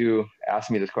interesting that you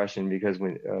asked me this question because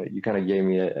when you kind of gave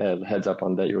me a heads up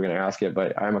on that you were going to ask it,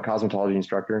 but I'm a cosmetology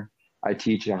instructor. I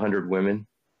teach 100 women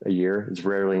a year. There's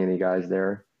rarely any guys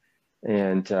there.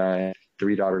 And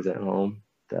 3 daughters at home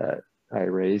that I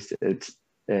raised.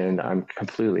 And I'm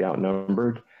completely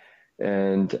outnumbered.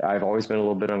 And I've always been a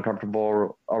little bit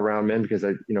uncomfortable around men because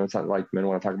it's not like men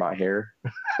want to talk about hair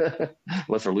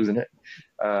unless they're losing it.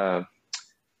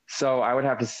 So I would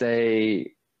have to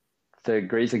say the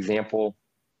greatest example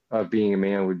of being a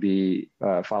man would be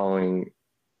following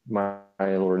my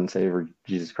Lord and Savior,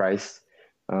 Jesus Christ.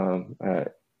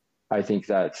 I think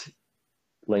that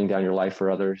laying down your life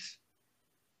for others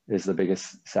is the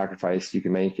biggest sacrifice you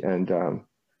can make. And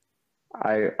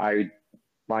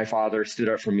my father stood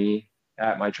up for me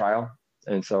at my trial.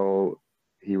 And so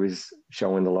he was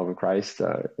showing the love of Christ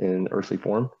in earthly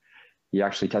form. He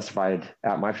actually testified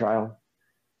at my trial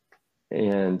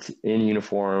and in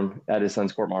uniform at his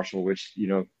son's court martial, which,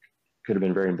 could have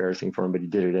been very embarrassing for him, but he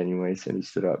did it anyways. And he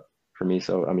stood up for me.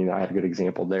 So, I had a good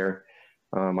example there.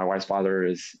 My wife's father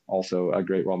is also a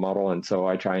great role model. And so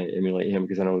I try and emulate him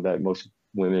because I know that most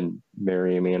women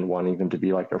marry a man wanting them to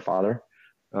be like their father.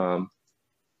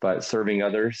 But serving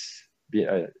others,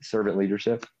 servant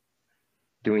leadership,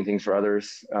 doing things for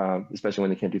others, especially when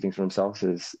they can't do things for themselves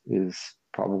is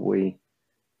probably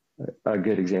a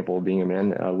good example of being a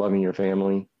man. Loving your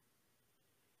family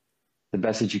the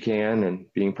best that you can and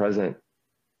being present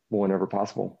whenever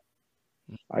possible.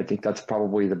 I think that's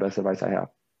probably the best advice I have.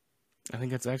 I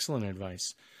think that's excellent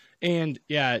advice. And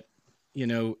yeah,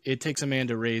 it takes a man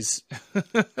to raise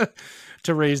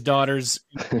daughters,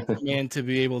 a man to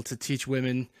be able to teach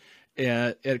women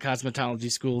at a cosmetology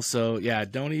school. So yeah,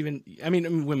 women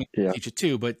teach it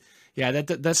too, but yeah,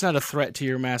 that's not a threat to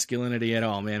your masculinity at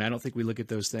all, man. I don't think we look at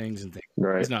those things and think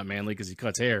he's not manly because he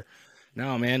cuts hair.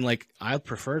 No, man, like I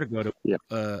prefer to go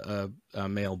to a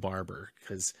male barber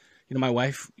because, my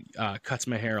wife cuts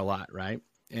my hair a lot, right?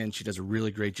 And she does a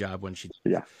really great job when she does.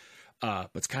 Yeah.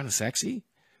 But it's kind of sexy.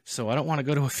 So I don't want to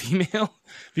go to a female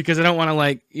because I don't want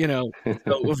to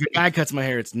so if a guy cuts my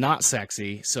hair, it's not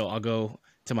sexy. So I'll go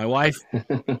to my wife,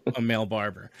 a male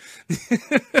barber.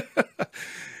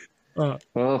 Well,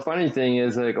 the funny thing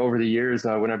is, like over the years,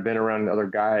 when I've been around other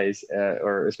guys,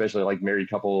 or especially like married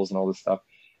couples and all this stuff,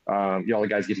 all the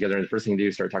guys get together and the first thing they do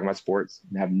is start talking about sports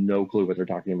and have no clue what they're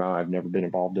talking about. I've never been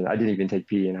involved in it. I didn't even take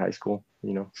PE in high school.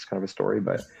 It's kind of a story,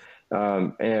 but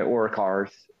or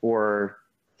cars or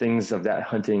things of that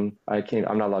hunting.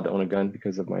 I'm not allowed to own a gun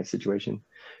because of my situation.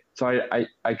 So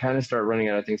I kind of start running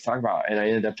out of things to talk about, and I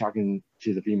ended up talking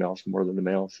to the females more than the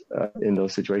males in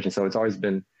those situations. So it's always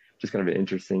been just kind of an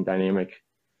interesting dynamic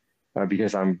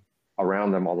because I'm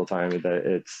around them all the time.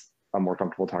 I'm more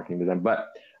comfortable talking to them. But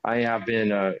I have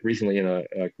been recently in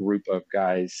a group of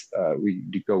guys.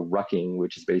 We go rucking,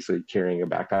 which is basically carrying a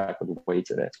backpack with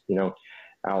weights in it,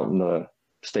 out in the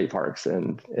state parks.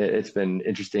 And it's been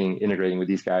interesting integrating with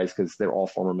these guys because they're all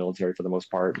former military for the most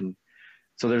part. And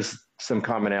so there's some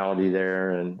commonality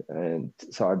there. And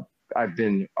so I've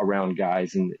been around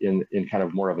guys in kind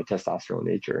of more of a testosterone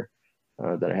nature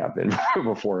than I have been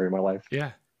before in my life.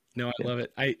 Yeah, no, I love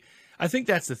it. I think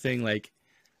that's the thing. Like,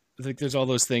 I think there's all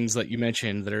those things that you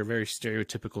mentioned that are very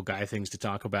stereotypical guy things to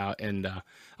talk about. And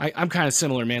I'm kind of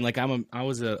similar, man. Like I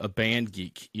was a band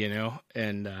geek,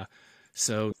 and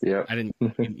so I didn't,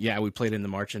 we played in the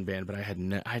marching band, but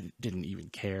I didn't even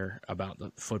care about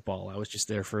the football. I was just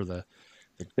there for the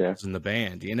girls in the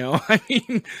band, I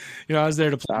mean, I was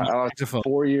there to play saxophone.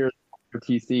 4 years for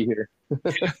TC here.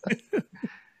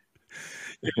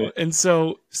 And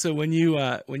so when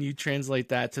you translate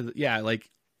that to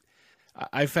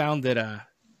I found that a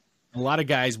lot of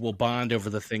guys will bond over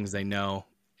the things they know,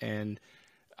 and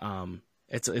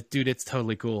it's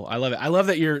totally cool. I love it. I love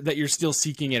that you're still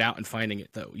seeking it out and finding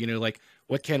it though. Like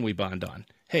what can we bond on?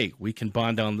 Hey, we can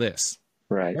bond on this.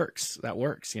 Right. That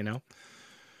works.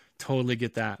 Totally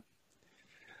get that.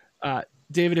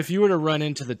 David, if you were to run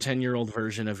into the 10-year-old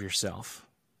version of yourself,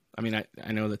 I mean,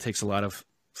 I know that takes a lot of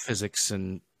physics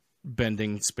and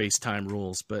bending space-time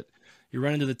rules, but you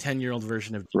run into the 10-year-old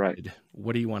version of David. Right.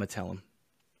 What do you want to tell him?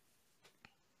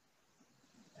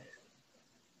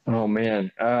 Oh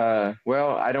man.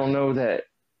 Well, I don't know that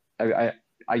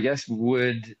I guess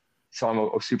so I'm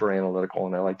a super analytical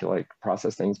and I like to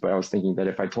process things, but I was thinking that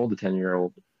if I told the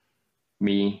 10-year-old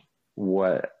me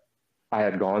what I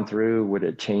had gone through, would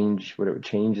it change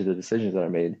the decisions that I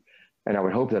made? And I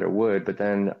would hope that it would, but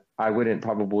then I wouldn't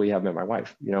probably have met my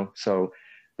wife, you know? So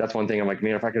that's one thing I'm like,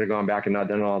 man, if I could have gone back and not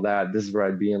done all that, this is where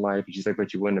I'd be in life. And she's like,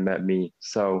 but you wouldn't have met me.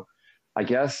 So I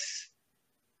guess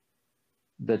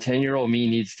the 10-year-old me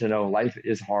needs to know life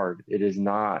is hard. It is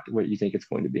not what you think it's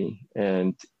going to be.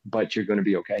 But you're going to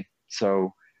be okay.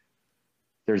 So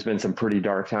there's been some pretty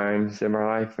dark times in my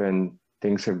life, and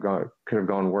things could have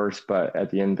gone worse, but at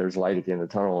the end, there's light at the end of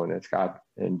the tunnel, and it's God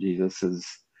and Jesus is,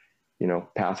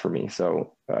 path for me.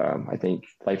 So I think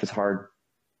life is hard.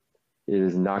 It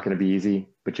is not going to be easy,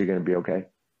 but you're going to be okay.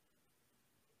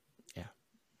 Yeah.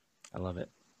 I love it.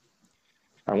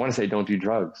 I want to say, don't do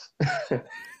drugs.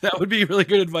 That would be really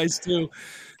good advice too.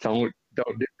 Don't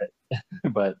do it.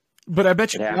 But I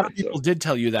bet you a lot of people did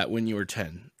tell you that when you were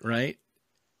 10, right?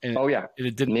 And oh yeah.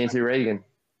 It didn't. Nancy Reagan.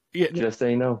 Yeah. Just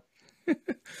say no. And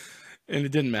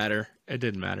it didn't matter. It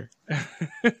didn't matter.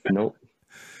 Nope.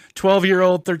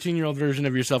 12-year-old, 13-year-old version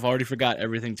of yourself already forgot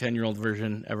everything 10-year-old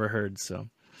version ever heard. So.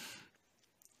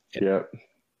 Yeah.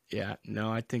 Yeah.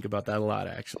 No, I think about that a lot,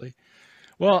 actually.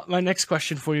 Well, my next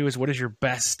question for you is, what is your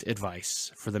best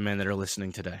advice for the men that are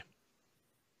listening today?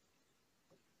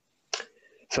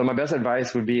 So my best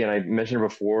advice would be, and I mentioned it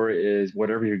before, is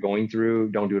whatever you're going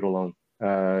through, don't do it alone.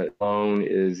 Alone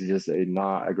is just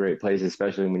not a great place,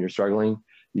 especially when you're struggling.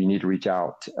 You need to reach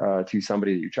out to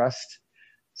somebody that you trust,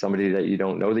 somebody that you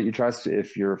don't know that you trust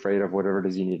if you're afraid of whatever it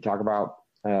is you need to talk about.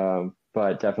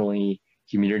 But definitely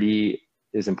community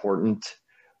is important.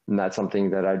 And that's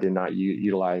something that I did not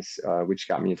utilize, which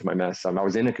got me into my mess. I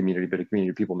was in a community, but a community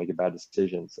of people making bad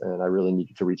decisions. And I really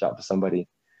needed to reach out to somebody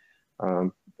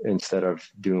instead of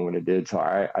doing what it did. So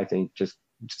I think just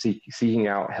seeking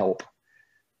out help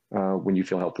when you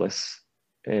feel helpless.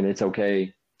 And it's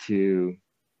okay to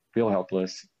feel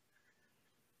helpless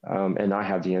and not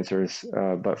have the answers,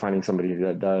 but finding somebody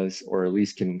that does, or at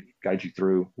least can guide you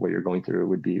through what you're going through,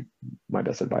 would be my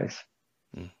best advice.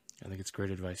 I think it's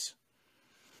great advice.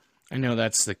 I know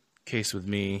that's the case with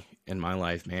me in my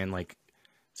life, man. Like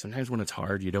sometimes when it's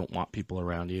hard, you don't want people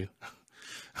around you.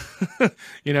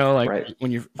 Right.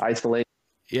 When you're isolated.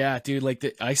 Yeah, dude, like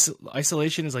the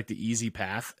isolation is like the easy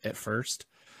path at first,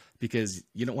 because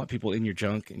you don't want people in your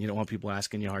junk, and you don't want people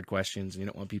asking you hard questions, and you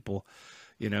don't want people,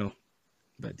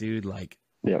 but dude, like,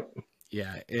 yep.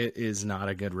 Yeah, it is not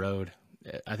a good road.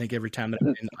 I think every time that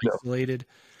I've been isolated,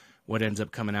 what ends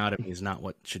up coming out of me is not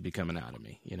what should be coming out of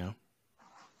me,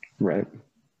 Right.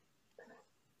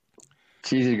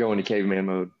 It's easy to go into caveman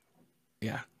mode.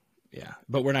 Yeah. Yeah.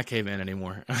 But we're not cavemen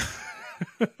anymore.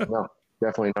 No,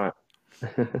 definitely not.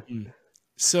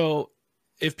 So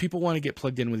if people want to get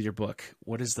plugged in with your book,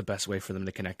 what is the best way for them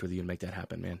to connect with you and make that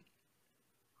happen, man?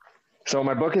 So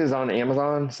my book is on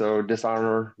Amazon. So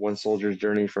Dishonor, One Soldier's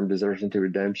Journey from Desertion to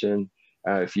Redemption.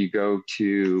 If you go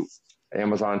to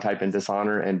Amazon, type in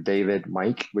Dishonor and David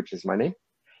Mike, which is my name,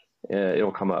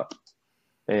 it'll come up.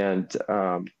 And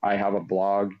I have a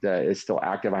blog that is still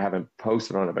active. I haven't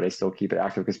posted on it, but I still keep it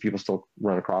active because people still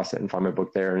run across it and find my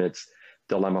book there. And it's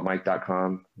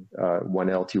dilemmamike.com,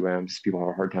 1L, 2 M's. People have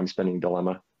a hard time spelling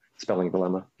dilemma.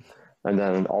 And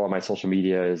then all of my social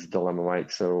media is Dilemma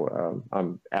Mike. So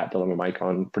I'm at Dilemma Mike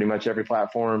on pretty much every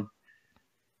platform,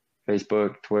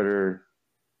 Facebook, Twitter,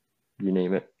 you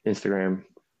name it, Instagram.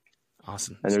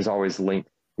 Awesome. And there's always a link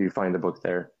to find the book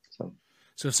there. So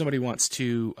if somebody wants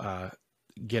to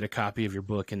get a copy of your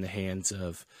book in the hands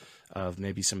of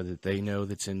maybe somebody that they know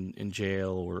that's in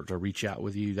jail, or to reach out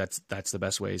with you, that's the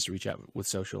best way, is to reach out with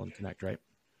social and connect, right?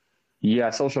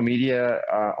 Yeah, social media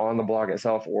on the blog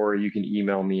itself, or you can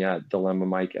email me at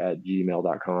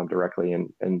dilemmamike@gmail.com directly,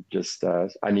 and just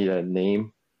I need a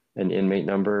name, an inmate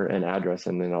number, and address,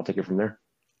 and then I'll take it from there.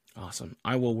 Awesome.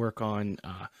 I will work on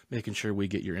making sure we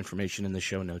get your information in the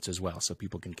show notes as well, so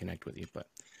people can connect with you. But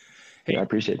hey, I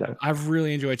appreciate that. I've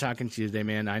really enjoyed talking to you today,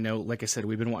 man. I know, like I said,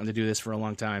 we've been wanting to do this for a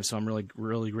long time, so I'm really,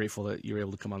 really grateful that you were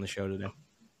able to come on the show today.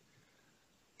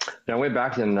 Now, I went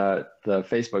back in the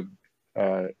Facebook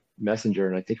Messenger,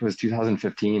 and I think it was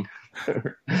 2015.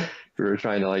 We were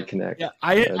trying to connect. Yeah,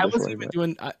 I wasn't even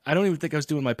doing. I don't even think I was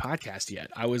doing my podcast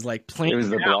yet. I was like playing. It was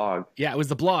the blog. Yeah, it was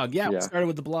the blog. Yeah, we started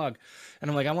with the blog,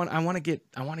 and I'm like, I want to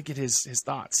get his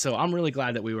thoughts. So I'm really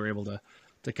glad that we were able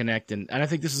to connect, and I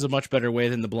think this is a much better way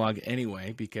than the blog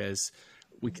anyway, because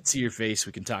we can see your face,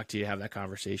 we can talk to you, have that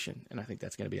conversation, and I think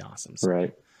that's going to be awesome. So,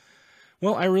 right.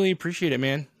 Well, I really appreciate it,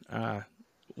 man.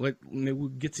 Maybe we'll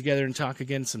get together and talk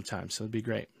again sometime. So it'd be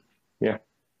great. Yeah.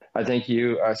 I thank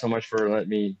you so much for letting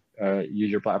me use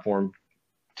your platform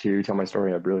to tell my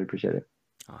story. I really appreciate it.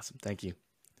 Awesome. Thank you.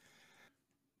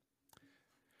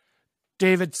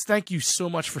 David, thank you so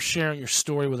much for sharing your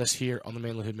story with us here on the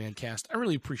Manlyhood Mancast. I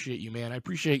really appreciate you, man. I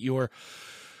appreciate your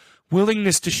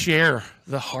willingness to share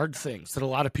the hard things that a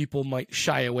lot of people might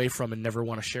shy away from and never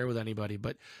want to share with anybody.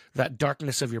 But that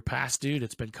darkness of your past, dude,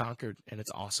 it's been conquered, and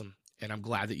it's awesome. And I'm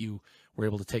glad that you were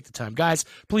able to take the time. Guys,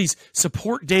 please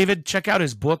support David. Check out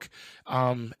his book,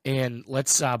 and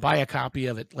let's buy a copy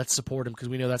of it. Let's support him, because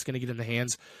we know that's going to get in the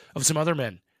hands of some other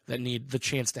men that need the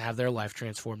chance to have their life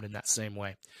transformed in that same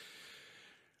way.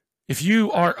 If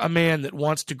you are a man that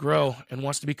wants to grow and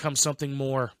wants to become something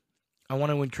more, I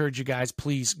want to encourage you guys,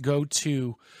 please go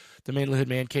to the Manlyhood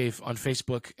Man Cave on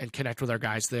Facebook and connect with our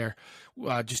guys there.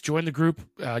 Just join the group.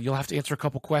 You'll have to answer a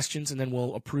couple questions, and then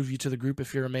we'll approve you to the group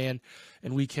if you're a man,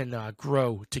 and we can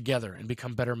grow together and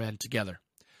become better men together.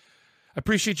 I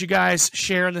appreciate you guys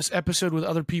sharing this episode with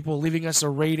other people, leaving us a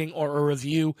rating or a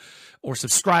review, or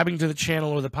subscribing to the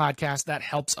channel or the podcast. That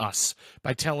helps us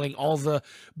by telling all the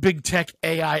big tech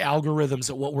AI algorithms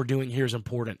that what we're doing here is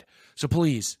important. So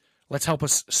please, let's help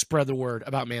us spread the word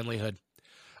about manlyhood.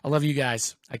 I love you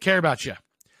guys. I care about you.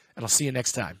 And I'll see you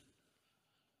next time.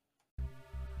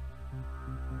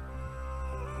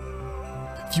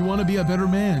 If you want to be a better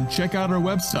man, check out our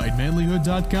website,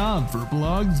 manlyhood.com, for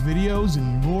blogs, videos,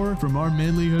 and more from our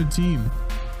Manlyhood team.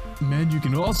 And you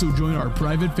can also join our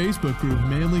private Facebook group,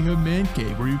 Manlyhood Man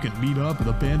Cave, where you can meet up with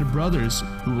a band of brothers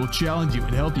who will challenge you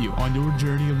and help you on your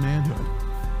journey of manhood.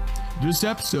 This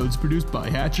episode is produced by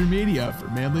Hatcher Media for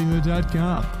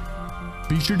manlyhood.com.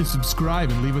 Be sure to subscribe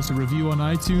and leave us a review on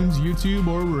iTunes, YouTube,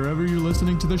 or wherever you're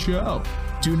listening to the show.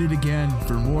 Tune in again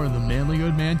for more of the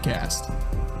Manlyhood Mancast.